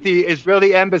arrives at the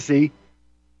Israeli embassy,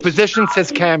 positions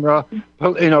his camera,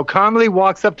 calmly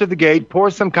walks up to the gate,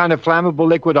 pours some kind of flammable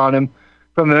liquid on him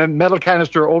from a metal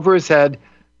canister over his head,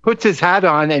 puts his hat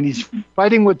on, and he's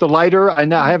fighting with the lighter. I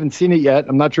haven't seen it yet.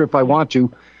 I'm not sure if I want to.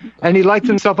 And he lights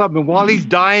himself up, and while he's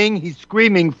dying, he's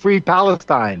screaming, "Free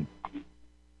Palestine."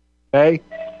 Okay?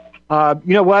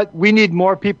 You know what? We need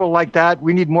more people like that.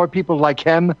 We need more people like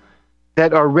him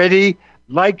that are ready,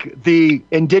 like the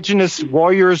indigenous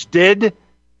warriors did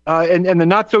in the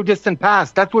not-so-distant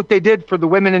past. That's what they did for the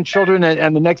women and children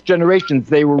and the next generations.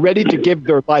 They were ready to give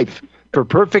their life for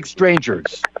perfect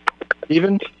strangers.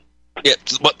 Stephen? Yeah,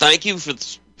 well, thank you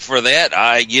for that.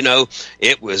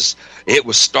 It was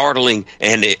startling,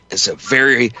 and it's a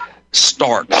very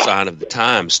stark sign of the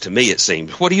times to me, it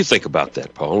seems. What do you think about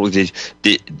that, Paul?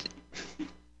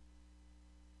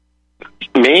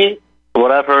 Me? What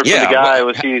I've heard from the guy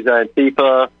was he's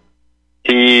Antifa.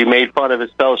 He made fun of his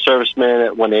fellow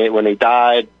servicemen when they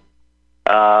died.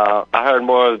 I heard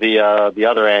more of the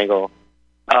other angle.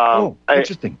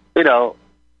 Interesting.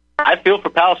 I feel for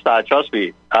Palestine. Trust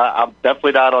me. I'm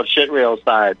definitely not on shit rail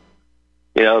side.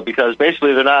 Because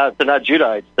basically they're not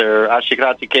Judites. They're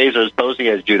Ashkenazi Khazars posing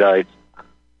as Judites.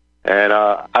 And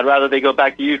I'd rather they go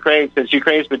back to Ukraine, since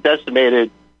Ukraine's been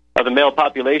decimated of the male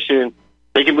population.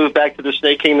 They can move back to the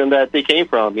snake kingdom that they came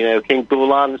from. King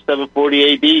Bulan in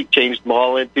 740 AD changed them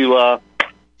all into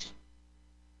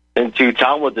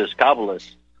Talmudists,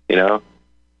 Kabbalists. And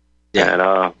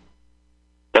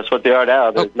that's what they are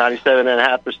now.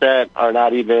 97.5% are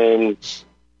not even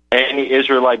any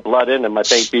Israelite blood in them. I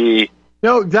think the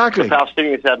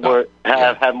Palestinians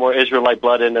have had more Israelite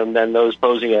blood in them than those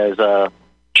posing as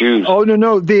Jews. Oh,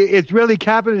 no. The Israeli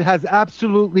cabinet has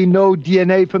absolutely no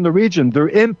DNA from the region. They're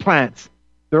implants.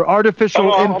 They're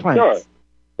artificial implants.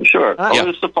 I'm sure. All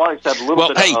the supplies have a little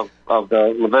bit of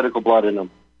the Levitical blood in them.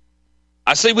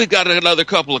 I see we've got another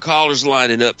couple of callers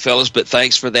lining up, fellas, but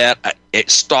thanks for that.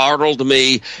 It startled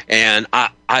me, and I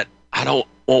don't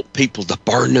want people to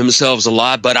burn themselves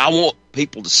alive, but I want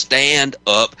people to stand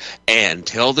up and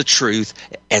tell the truth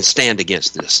and stand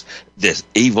against this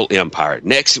evil empire.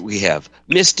 Next, we have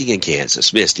Misty in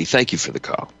Kansas. Misty, thank you for the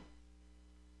call.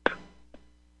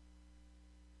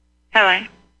 Hello.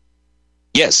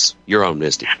 Yes, you're on,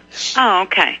 Misty. Oh,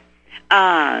 okay.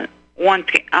 I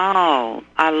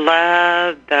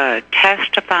love the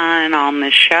testifying on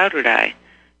this show today.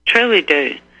 Truly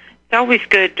do. It's always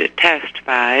good to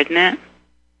testify, isn't it?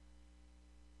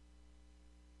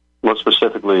 What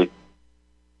specifically?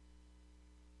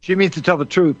 She means to tell the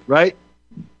truth, right?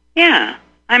 Yeah.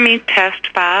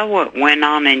 Testify what went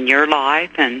on in your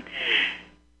life. And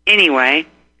anyway,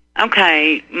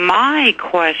 okay, my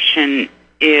question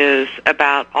is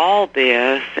about all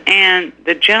this, and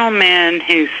the gentleman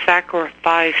who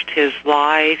sacrificed his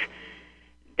life,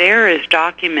 there is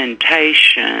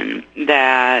documentation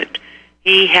that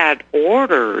he had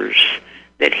orders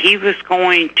that he was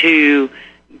going to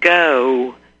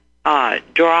go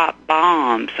drop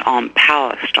bombs on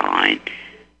Palestine.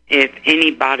 If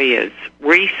anybody has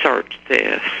researched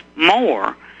this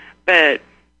more, but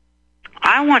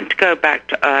I want to go back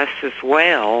to us as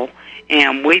well.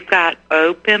 And we've got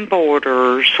open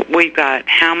borders. We've got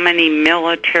how many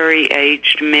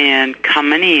military-aged men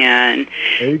coming in.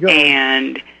 There you go.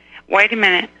 And wait a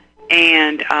minute.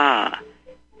 And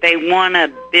they want to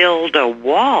build a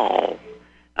wall.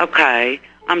 Okay.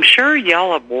 I'm sure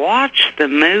y'all have watched the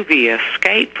movie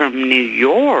Escape from New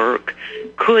York.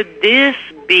 Could this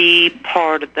be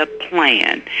part of the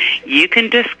plan? You can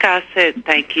discuss it.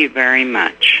 Thank you very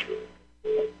much.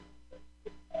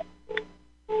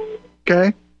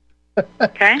 Okay.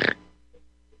 Okay.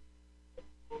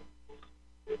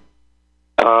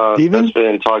 There's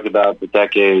been talked about for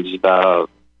decades about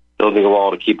building a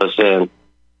wall to keep us in.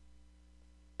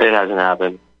 It hasn't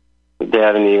happened. They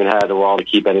haven't even had a wall to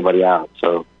keep anybody out.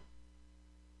 So.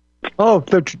 Oh,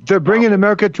 they're bringing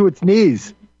America to its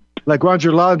knees, like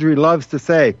Roger Laundrie loves to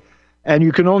say. And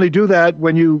you can only do that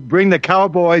when you bring the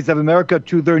cowboys of America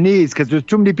to their knees, because there's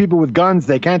too many people with guns.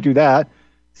 They can't do that.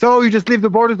 So you just leave the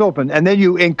borders open, and then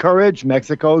you encourage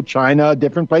Mexico, China,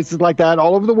 different places like that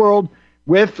all over the world.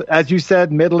 with, as you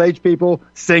said, middle-aged people,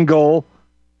 single,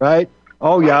 right?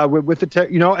 Oh yeah, with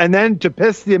the and then to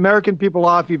piss the American people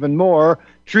off even more,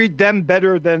 treat them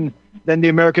better than the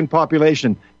American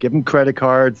population. Give them credit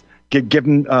cards, give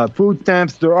them food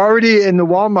stamps. They're already in the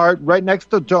Walmart right next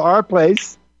to our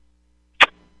place.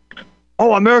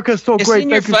 Oh, America's so great!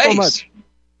 Thank you so much.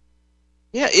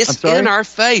 Yeah, it's in our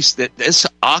face that this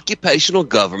occupational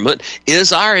government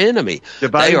is our enemy.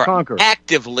 They are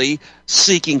actively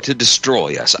seeking to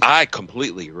destroy us. I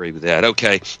completely agree with that.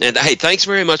 Okay. And, hey, thanks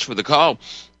very much for the call,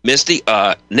 Misty.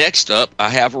 Next up, I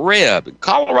have Reb in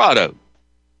Colorado.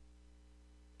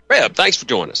 Reb, thanks for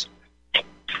joining us.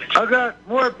 I got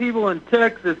more people in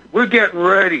Texas. We're getting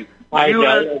ready.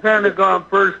 U.S. Pentagon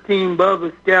First Team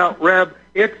Bubba Scout Reb.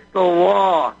 It's the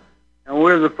law. And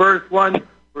we're the first one.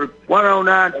 For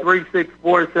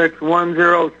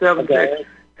 109-364-6176. Okay.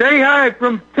 Say hi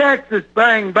from Texas,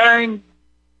 bang, bang.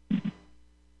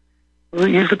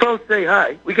 You're supposed to say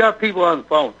hi. We got people on the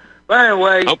phone. But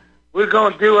anyway, we're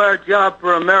going to do our job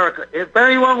for America. If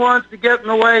anyone wants to get in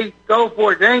the way, go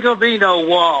for it. There ain't going to be no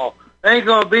wall. There ain't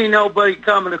going to be nobody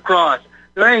coming across.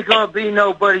 There ain't going to be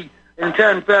nobody in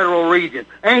 10 federal regions.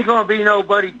 Ain't going to be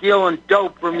nobody dealing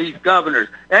dope from these governors.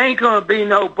 Ain't going to be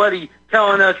nobody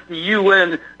telling us the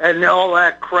UN and all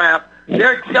that crap.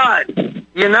 They're done.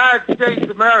 United States of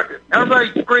America.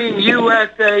 Everybody scream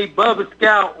USA, Bubba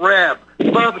Scout Reb.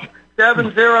 Bubba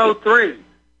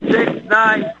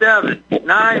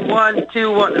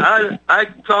 703-697-9121. I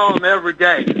call them every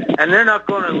day, and they're not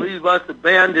going to leave us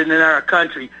abandoned in our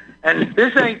country. And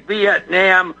this ain't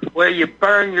Vietnam where you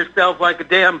burn yourself like a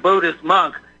damn Buddhist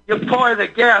monk. You pour the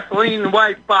gasoline and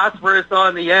white phosphorus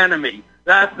on the enemy.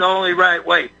 That's the only right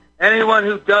way. Anyone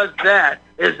who does that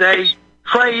is a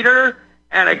traitor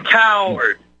and a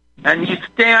coward. And you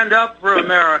stand up for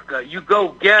America. You go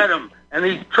get them. And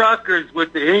these truckers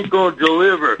with the ain't going to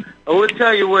deliver. I will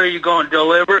tell you where you're going to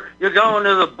deliver. You're going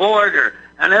to the border.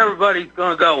 And everybody's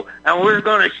going to go. And we're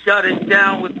going to shut it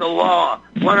down with the law.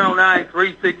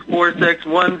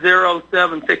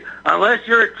 109-364-6176. Unless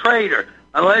you're a traitor.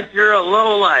 Unless you're a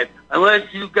lowlife.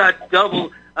 Unless you got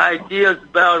double ideas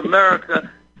about America.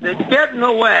 Then get in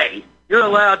the way. You're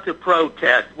allowed to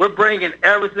protest. We're bringing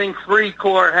everything 3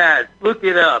 Corps has. Look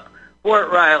it up.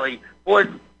 Fort Riley, Fort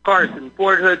Carson,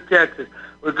 Fort Hood, Texas.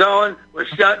 We're going. We're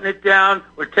shutting it down.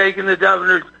 We're taking the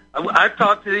governors. I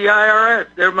talked to the IRS.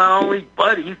 They're my only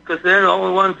buddies because they're the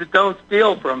only ones that don't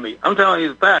steal from me. I'm telling you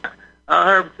the facts.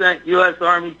 100% U.S.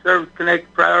 Army Service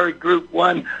Connected Priority Group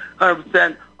 1,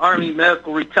 100% Army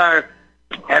Medical Retired,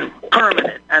 and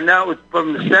permanent. And that was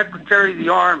from the Secretary of the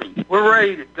Army. We're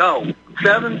ready to go.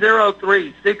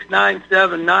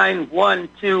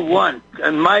 703-697-9121.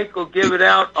 And Mike will give it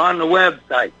out on the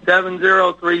website.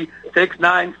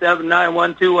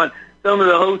 703-697-9121. Some of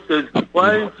the hosts says,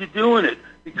 why aren't you doing it?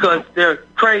 Because they're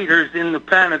traitors in the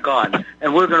Pentagon,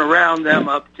 and we're going to round them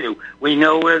up too. We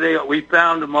know where they are. We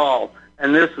found them all.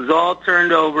 And this is all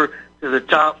turned over to the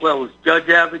top levels, Judge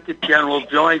Advocate General,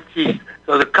 Joint Chiefs,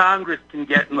 so the Congress can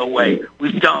get in the way.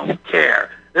 We don't care.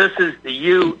 This is the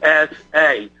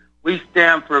USA. We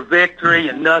stand for victory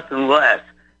and nothing less.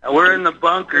 And we're in the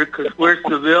bunker because we're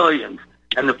civilians.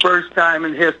 And the first time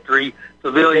in history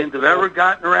civilians have ever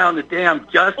gotten around the damn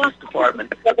Justice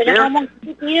Department.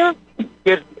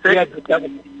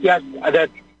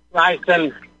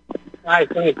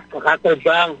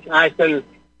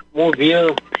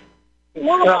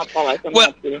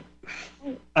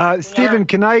 Stephen,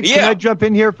 can I jump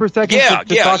in here for a second to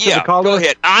talk to the caller? Go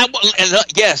ahead.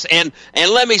 Yes, and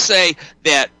let me say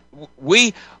that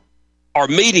we are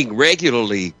meeting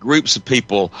regularly groups of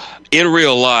people in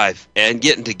real life and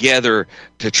getting together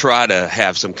to try to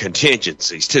have some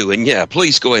contingencies too. And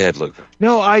please go ahead, Luca.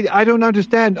 No, I don't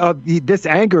understand. This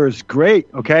anger is great,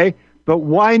 okay, but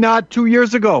why not 2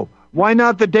 years ago? Why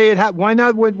not the day it happened? Why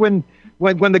not when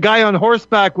the guy on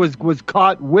horseback was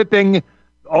caught whipping?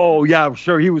 Oh yeah,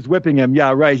 sure, he was whipping him.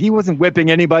 Yeah, right. He wasn't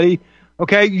whipping anybody.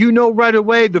 Okay, right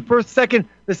away.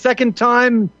 The second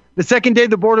day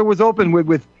the border was open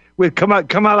with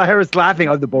Kamala Harris laughing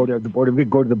at the border. We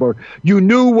go to the border. You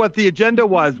knew what the agenda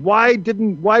was. Why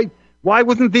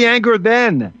wasn't the anger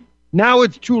then? Now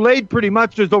it's too late. Pretty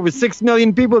much. There's over 6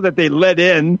 million people that they let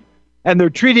in, and they're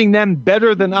treating them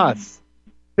better than us.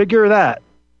 Figure that.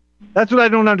 That's what I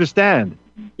don't understand.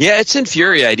 Yeah, it's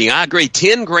infuriating. I agree.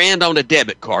 $10,000 on a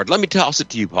debit card. Let me toss it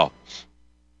to you, Paul.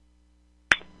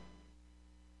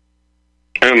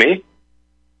 Who, me?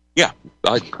 Yeah.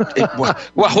 What do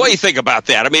you think about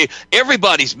that? I mean,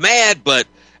 everybody's mad,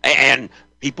 and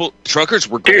truckers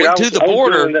were going to the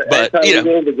border,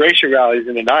 doing the gracious rallies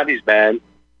in the 90s, man.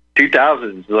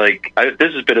 2000s. Like,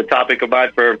 this has been a topic of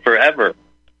mine for forever.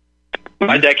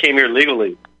 My dad came here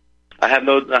legally. I have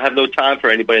no time for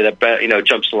anybody that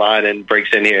jumps the line and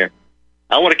breaks in here.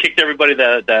 I want to kick everybody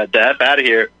the F out of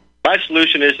here. My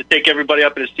solution is to take everybody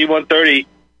up in a C-130,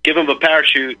 give them a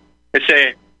parachute, and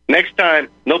say, next time,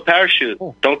 no parachute.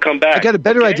 Don't come back. I got a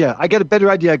better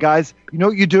idea, guys. You know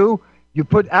what you do? You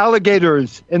put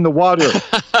alligators in the water.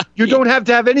 You don't have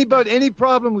to have any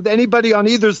problem with anybody on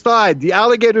either side. The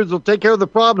alligators will take care of the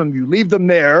problem. You leave them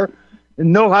there,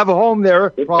 and they'll have a home there.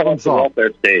 Problem solved.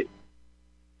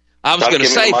 I was going to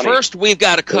say, first we've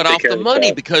got to cut off the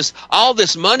money because all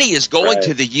this money is going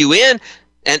to the UN,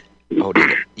 and all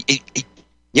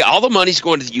the money's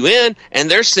going to the UN, and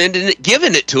they're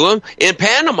giving it to them in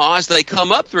Panama as they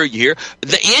come up through here.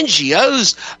 The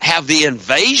NGOs have the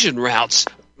invasion routes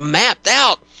mapped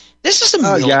out. This is a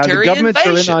military the governments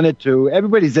invasion. are in on it too.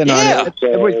 Everybody's in on it.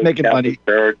 Everybody's making money.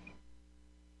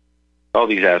 All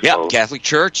these assholes. Yeah, Catholic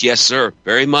Church, yes, sir,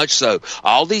 very much so.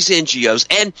 All these NGOs,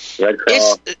 and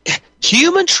it's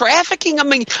human trafficking. I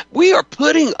mean, we are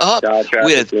putting up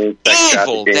with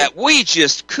evil that we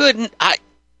just couldn't. I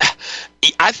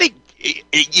think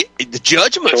the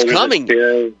judgment's coming.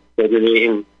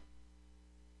 It's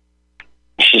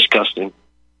disgusting.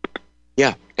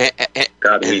 Yeah,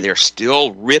 and they're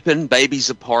still ripping babies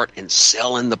apart and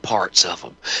selling the parts of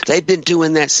them. They've been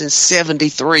doing that since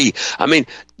 '73. I mean,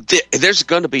 there's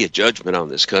going to be a judgment on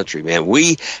this country, man.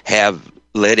 We have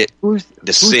let it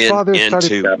descend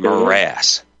into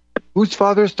morass. Whose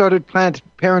father started Planned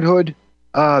Parenthood?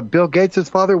 Bill Gates'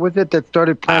 father, was it, that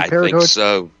started Planned Parenthood? I think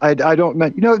so. I don't know.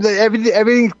 You know,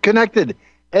 everything's connected.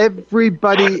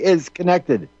 Everybody is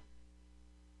connected.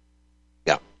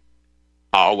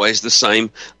 Always the same,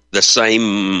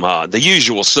 the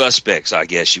usual suspects, I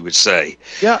guess you would say.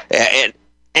 Yeah.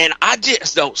 And I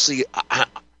just don't see,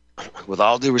 with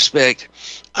all due respect,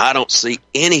 I don't see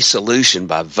any solution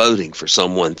by voting for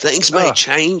someone. Things may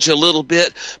change a little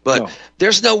bit, but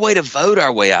there's no way to vote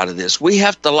our way out of this. We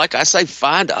have to, like I say,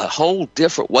 find a whole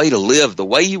different way to live. The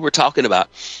way you were talking about,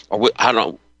 or I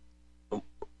don't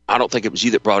think it was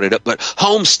you that brought it up, but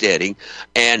homesteading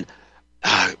and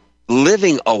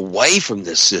living away from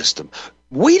this system.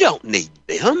 We don't need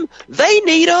them. They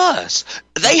need us.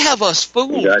 They have us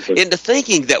fooled into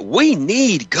thinking that we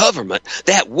need government,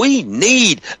 that we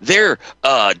need their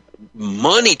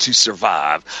money to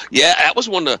survive. Yeah, that was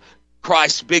one of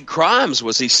Christ's big crimes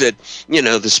was he said,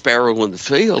 the sparrow in the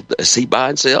field, does he buy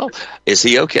and sell? Is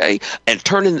he okay? And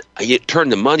turn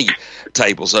the money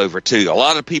tables over too. A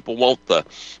lot of people want the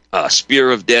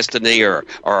spear of destiny or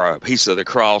a piece of the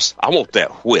cross. I want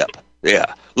that whip.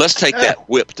 Yeah, let's take that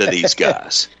whip to these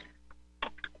guys.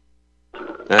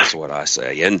 That's what I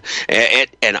say. And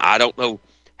I don't know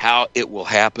how it will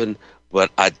happen, but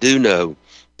I do know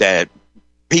that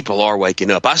people are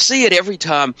waking up. I see it every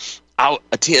time I'll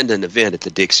attend an event at the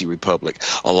Dixie Republic.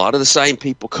 A lot of the same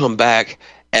people come back,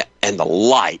 and the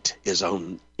light is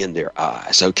on in their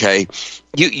eyes. Okay,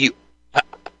 you.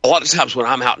 A lot of times when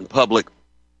I'm out in public,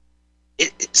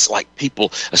 it's like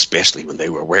people, especially when they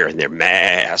were wearing their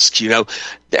masks,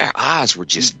 their eyes were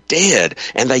just dead,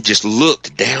 and they just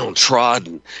looked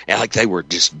downtrodden, and like they were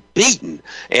just beaten.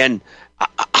 And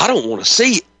I don't want to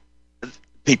see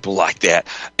people like that.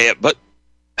 But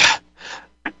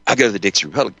I go to the Dixie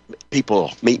Republic.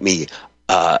 People meet me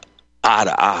eye to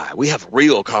eye. We have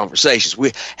real conversations.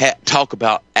 We talk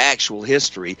about actual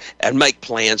history and make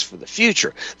plans for the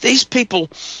future. These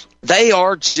people, they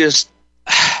are just...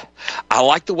 I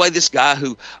like the way this guy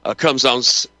who comes on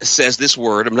says this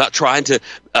word. I'm not trying to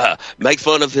make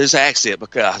fun of his accent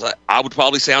because I would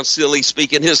probably sound silly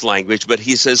speaking his language, but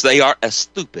he says they are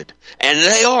stupid. And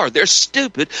they are. They're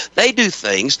stupid. They do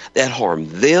things that harm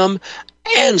them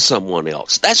and someone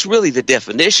else. That's really the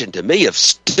definition to me of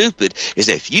stupid, is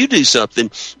if you do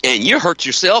something and you hurt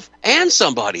yourself and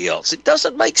somebody else. It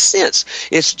doesn't make sense.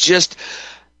 It's just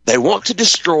they want to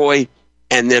destroy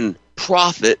and then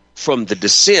profit from the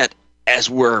descent as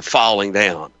we're falling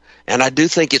down. And I do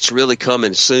think it's really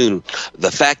coming soon.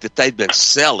 The fact that they've been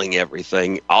selling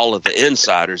everything, all of the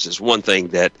insiders, is one thing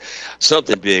that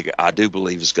something big I do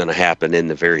believe is going to happen in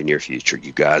the very near future,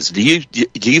 you guys. Do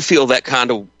you feel that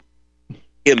kind of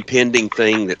impending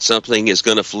thing, that something is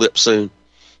going to flip soon?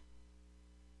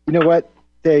 You know what?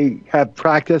 They have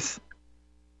practice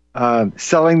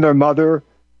selling their mother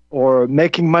or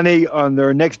making money on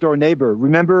their next door neighbor.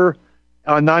 Remember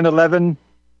on 9/11,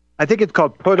 I think it's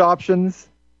called put options.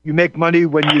 You make money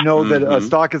when you know that a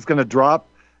stock is going to drop.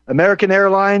 American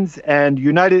Airlines and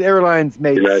United Airlines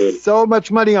made so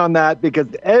much money on that because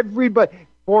everybody,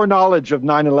 foreknowledge of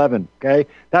 9/11, okay?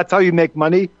 That's how you make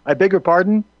money. I beg your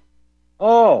pardon?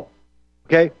 Oh,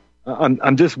 okay.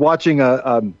 I'm just watching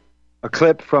a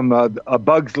clip from A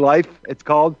Bug's Life. It's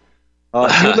called.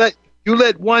 You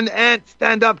let one ant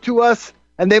stand up to us,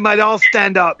 and they might all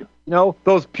stand up. You know,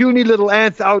 those puny little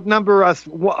ants outnumber us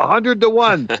 100 to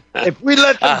 1. If we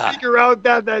let them figure out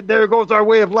that there goes our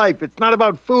way of life. It's not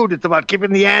about food. It's about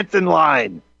keeping the ants in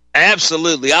line.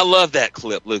 Absolutely. I love that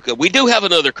clip, Luca. We do have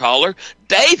another caller,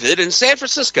 David in San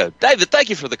Francisco. David, thank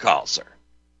you for the call, sir.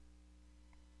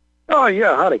 Oh,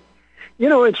 yeah, howdy. You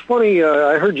know, it's funny.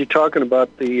 I heard you talking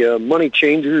about the money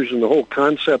changers and the whole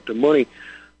concept of money.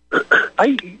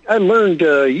 I learned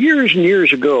years and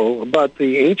years ago about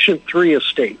the ancient three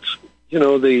estates. You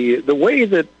know, the way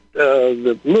that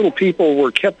the little people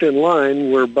were kept in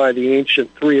line were by the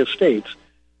ancient three estates.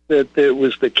 That it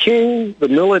was the king, the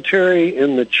military,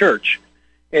 and the church.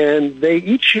 And they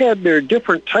each had their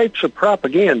different types of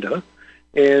propaganda.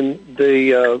 And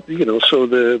so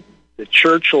the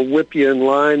church will whip you in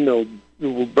line.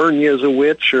 They'll burn you as a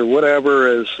witch or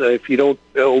whatever, as if you don't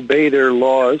obey their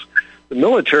laws. The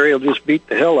military will just beat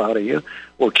the hell out of you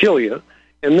or kill you.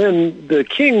 And then the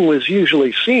king was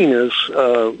usually seen as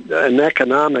an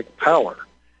economic power.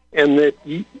 And that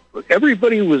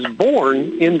everybody was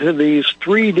born into these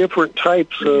three different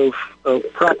types of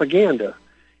propaganda.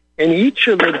 And each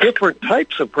of the different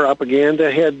types of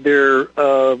propaganda had their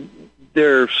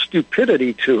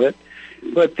stupidity to it,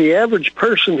 but the average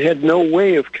person had no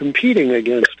way of competing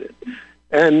against it.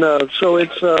 And so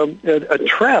it's a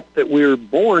trap that we're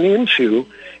born into,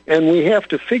 and we have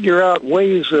to figure out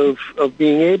ways of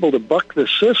being able to buck the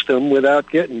system without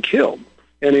getting killed.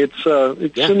 And it's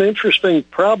an interesting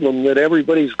problem that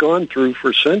everybody's gone through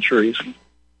for centuries.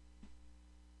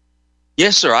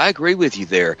 Yes, sir, I agree with you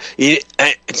there.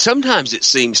 Sometimes it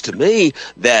seems to me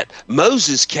that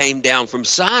Moses came down from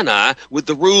Sinai with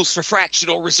the rules for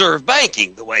fractional reserve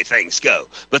banking, the way things go.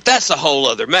 But that's a whole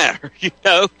other matter, you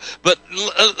know. But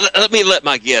let me let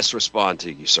my guest respond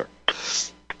to you, sir.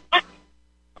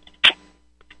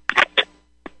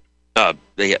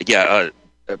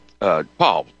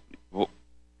 Paul.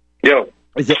 Yo.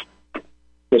 What's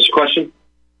the question?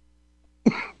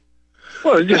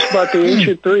 Well, just about the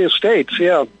ancient three estates,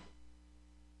 yeah.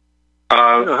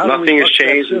 Nothing has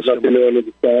changed. There's nothing new under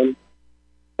the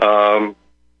sun.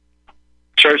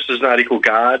 Church does not equal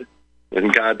God,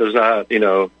 and God does not,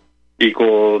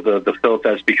 equal the filth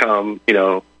that's become,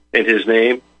 in His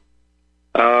name.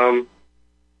 I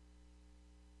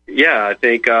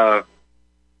think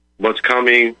what's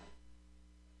coming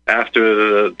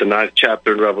after the 9th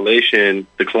chapter in Revelation,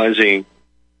 the cleansing,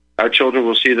 our children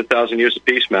will see the 1,000 years of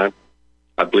peace, man.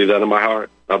 I believe that in my heart.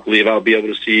 I believe I'll be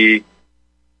able to see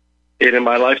it in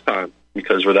my lifetime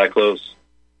because we're that close.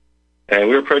 And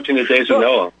we're approaching the days of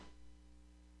Noah.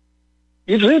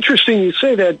 It's interesting you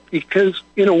say that because,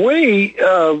 in a way,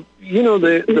 the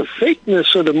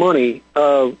fakeness of the money,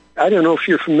 I don't know if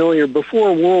you're familiar,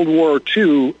 before World War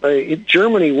II,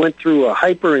 Germany went through a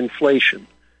hyperinflation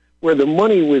where the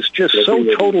money was just so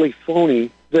totally phony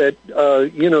that,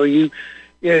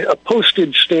 a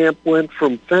postage stamp went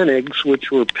from pfennigs, which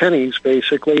were pennies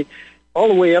basically, all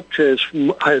the way up to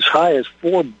as high as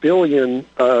 4 billion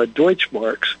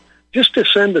Deutschmarks just to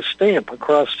send a stamp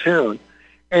across town,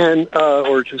 and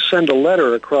or to send a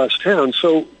letter across town.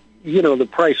 So, the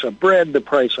price of bread, the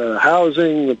price of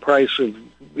housing, the price of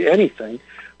anything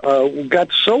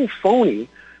got so phony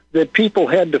that people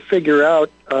had to figure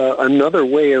out another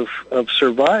way of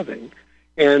surviving.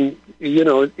 And,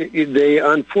 they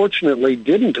unfortunately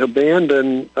didn't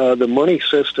abandon the money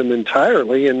system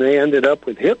entirely, and they ended up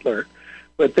with Hitler.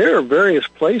 But there are various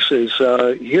places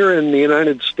here in the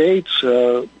United States,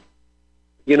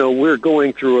 we're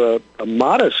going through a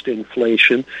modest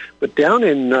inflation, but down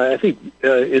in, I think,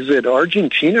 is it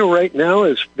Argentina right now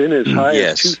has been as high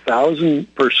as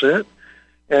 2,000%.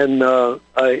 And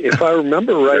if I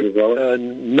remember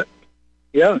right,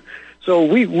 so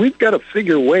we've got to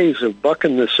figure ways of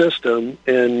bucking the system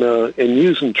and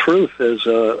using truth as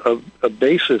a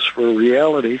basis for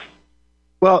reality.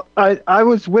 Well, I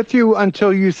was with you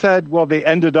until you said, well, they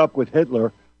ended up with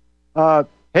Hitler.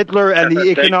 Hitler and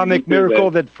the economic miracle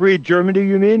that freed Germany,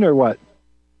 you mean, or what?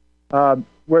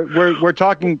 We're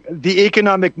talking the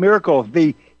economic miracle.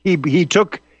 He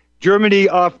took Germany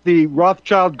off the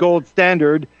Rothschild gold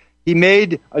standard. He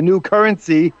made a new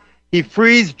currency. He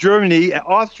frees Germany.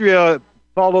 Austria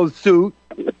follows suit.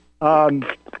 I'm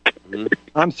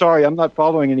sorry, I'm not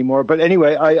following anymore. But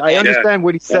anyway, I understand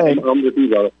what he's saying. I'm with you,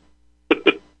 brother.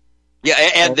 Yeah,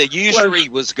 and the usury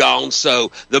was gone,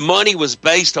 so the money was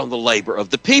based on the labor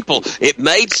of the people. It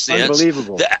made sense.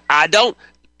 Unbelievable.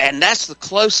 And that's the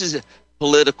closest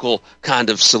political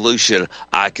kind of solution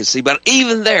I can see. But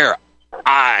even there,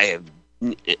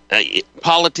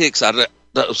 politics, I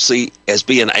don't see as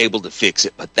being able to fix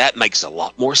it. But that makes a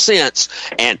lot more sense.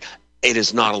 And it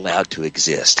is not allowed to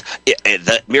exist.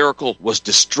 That miracle was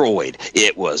destroyed.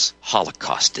 It was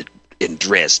holocausted in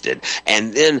Dresden.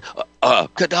 And then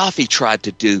Gaddafi tried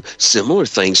to do similar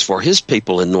things for his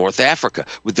people in North Africa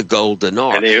with the gold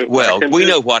dinar. Well, we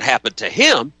know what happened to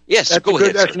him. Yes, go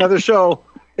ahead. That's another show.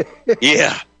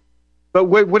 Yeah. But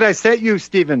what I sent you,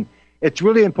 Stephen, it's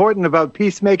really important about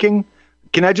peacemaking.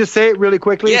 Can I just say it really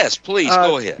quickly? Yes, please,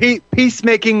 go ahead.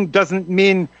 Peacemaking doesn't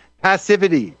mean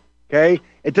passivity, okay?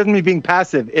 It doesn't mean being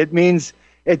passive. It means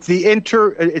it's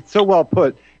so well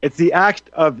put. It's the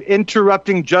act of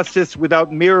interrupting justice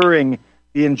without mirroring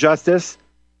the injustice.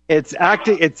 It's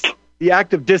the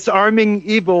act of disarming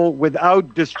evil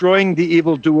without destroying the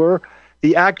evildoer.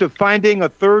 The act of finding a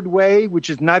third way, which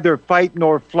is neither fight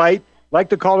nor flight, like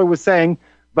the caller was saying,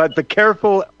 but the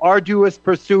careful, arduous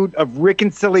pursuit of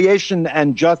reconciliation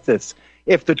and justice.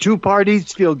 If the two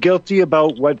parties feel guilty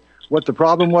about what the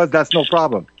problem was, that's no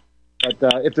problem. But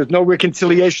if there's no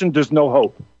reconciliation, there's no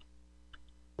hope.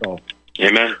 So.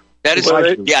 Amen. That is,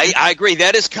 I agree.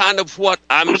 That is kind of what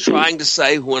I'm trying to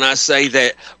say when I say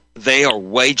that they are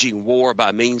waging war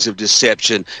by means of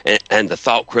deception, and the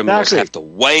thought criminals have to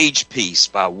wage peace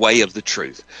by way of the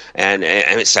truth. And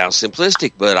it sounds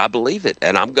simplistic, but I believe it,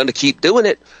 and I'm going to keep doing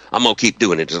it. I'm going to keep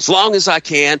doing it as long as I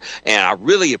can, and I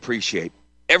really appreciate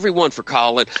everyone for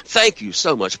calling. Thank you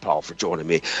so much, Paul, for joining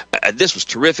me. This was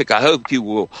terrific. I hope you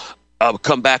will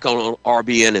come back on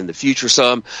RBN in the future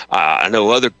some. I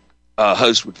know other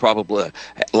hosts would probably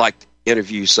like to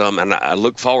interview some, and I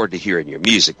look forward to hearing your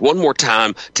music. One more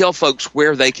time, tell folks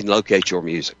where they can locate your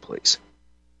music, please.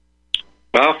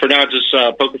 Well, for now, just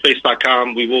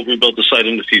pokerface.com. We will rebuild the site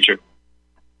in the future.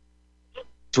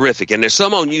 Terrific. And there's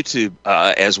some on YouTube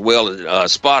as well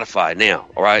as Spotify now,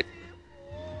 all right?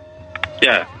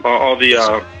 Yeah, all the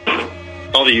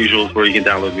usuals where you can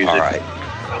download music. All right.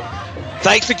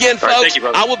 Thanks again, folks. Right, thank you,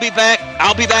 brother. I will be back.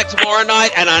 I'll be back tomorrow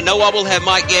night, and I know I will have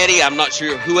Mike Gaddy. I'm not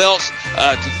sure who else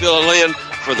to fill in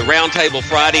for the Roundtable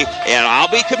Friday, and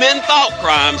I'll be committing thought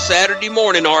crime Saturday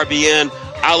morning, RBN.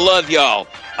 I love y'all.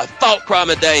 A thought crime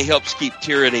a day helps keep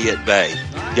tyranny at bay.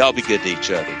 Y'all be good to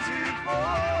each other.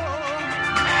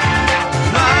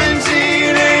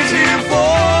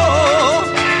 1984.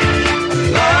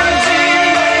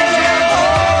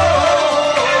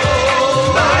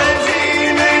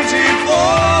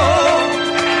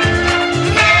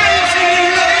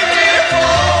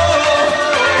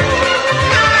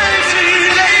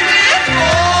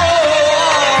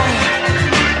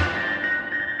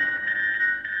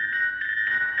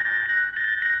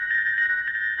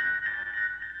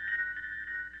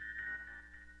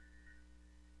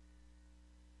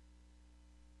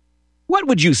 What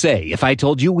would you say if I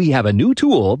told you we have a new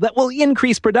tool that will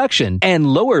increase production and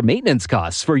lower maintenance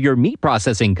costs for your meat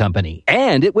processing company?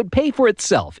 And it would pay for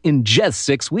itself in just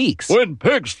 6 weeks. When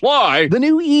pigs fly! The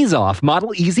new Ease Off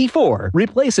Model Easy 4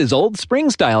 replaces old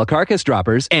spring-style carcass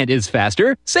droppers and is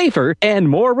faster, safer, and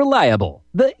more reliable.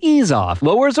 The Ease Off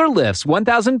lowers or lifts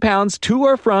 1,000 pounds to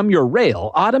or from your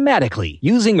rail automatically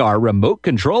using our remote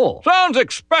control. Sounds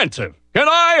expensive. Can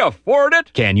I afford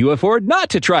it? Can you afford not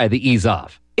to try the Ease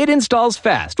Off? It installs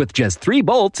fast with just 3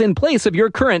 bolts in place of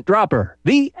your current dropper.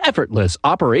 The effortless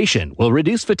operation will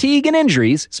reduce fatigue and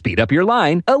injuries, speed up your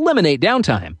line, eliminate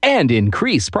downtime, and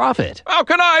increase profit. How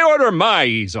can I order my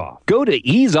Ease Off? Go to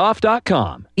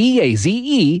easeoff.com,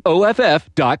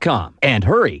 EAZEOFF.com, and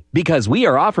hurry, because we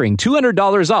are offering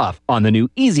 $200 off on the new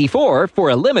Easy 4 for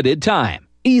a limited time.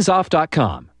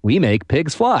 Easeoff.com. We make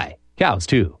pigs fly. Cows,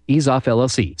 too. Ease Off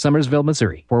LLC, Summersville,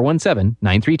 Missouri,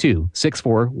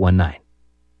 417-932-6419.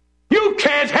 You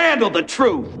can't handle the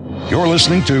truth. You're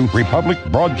listening to Republic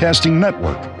Broadcasting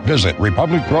Network. Visit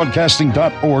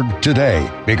republicbroadcasting.org today,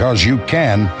 because you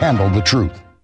can handle the truth.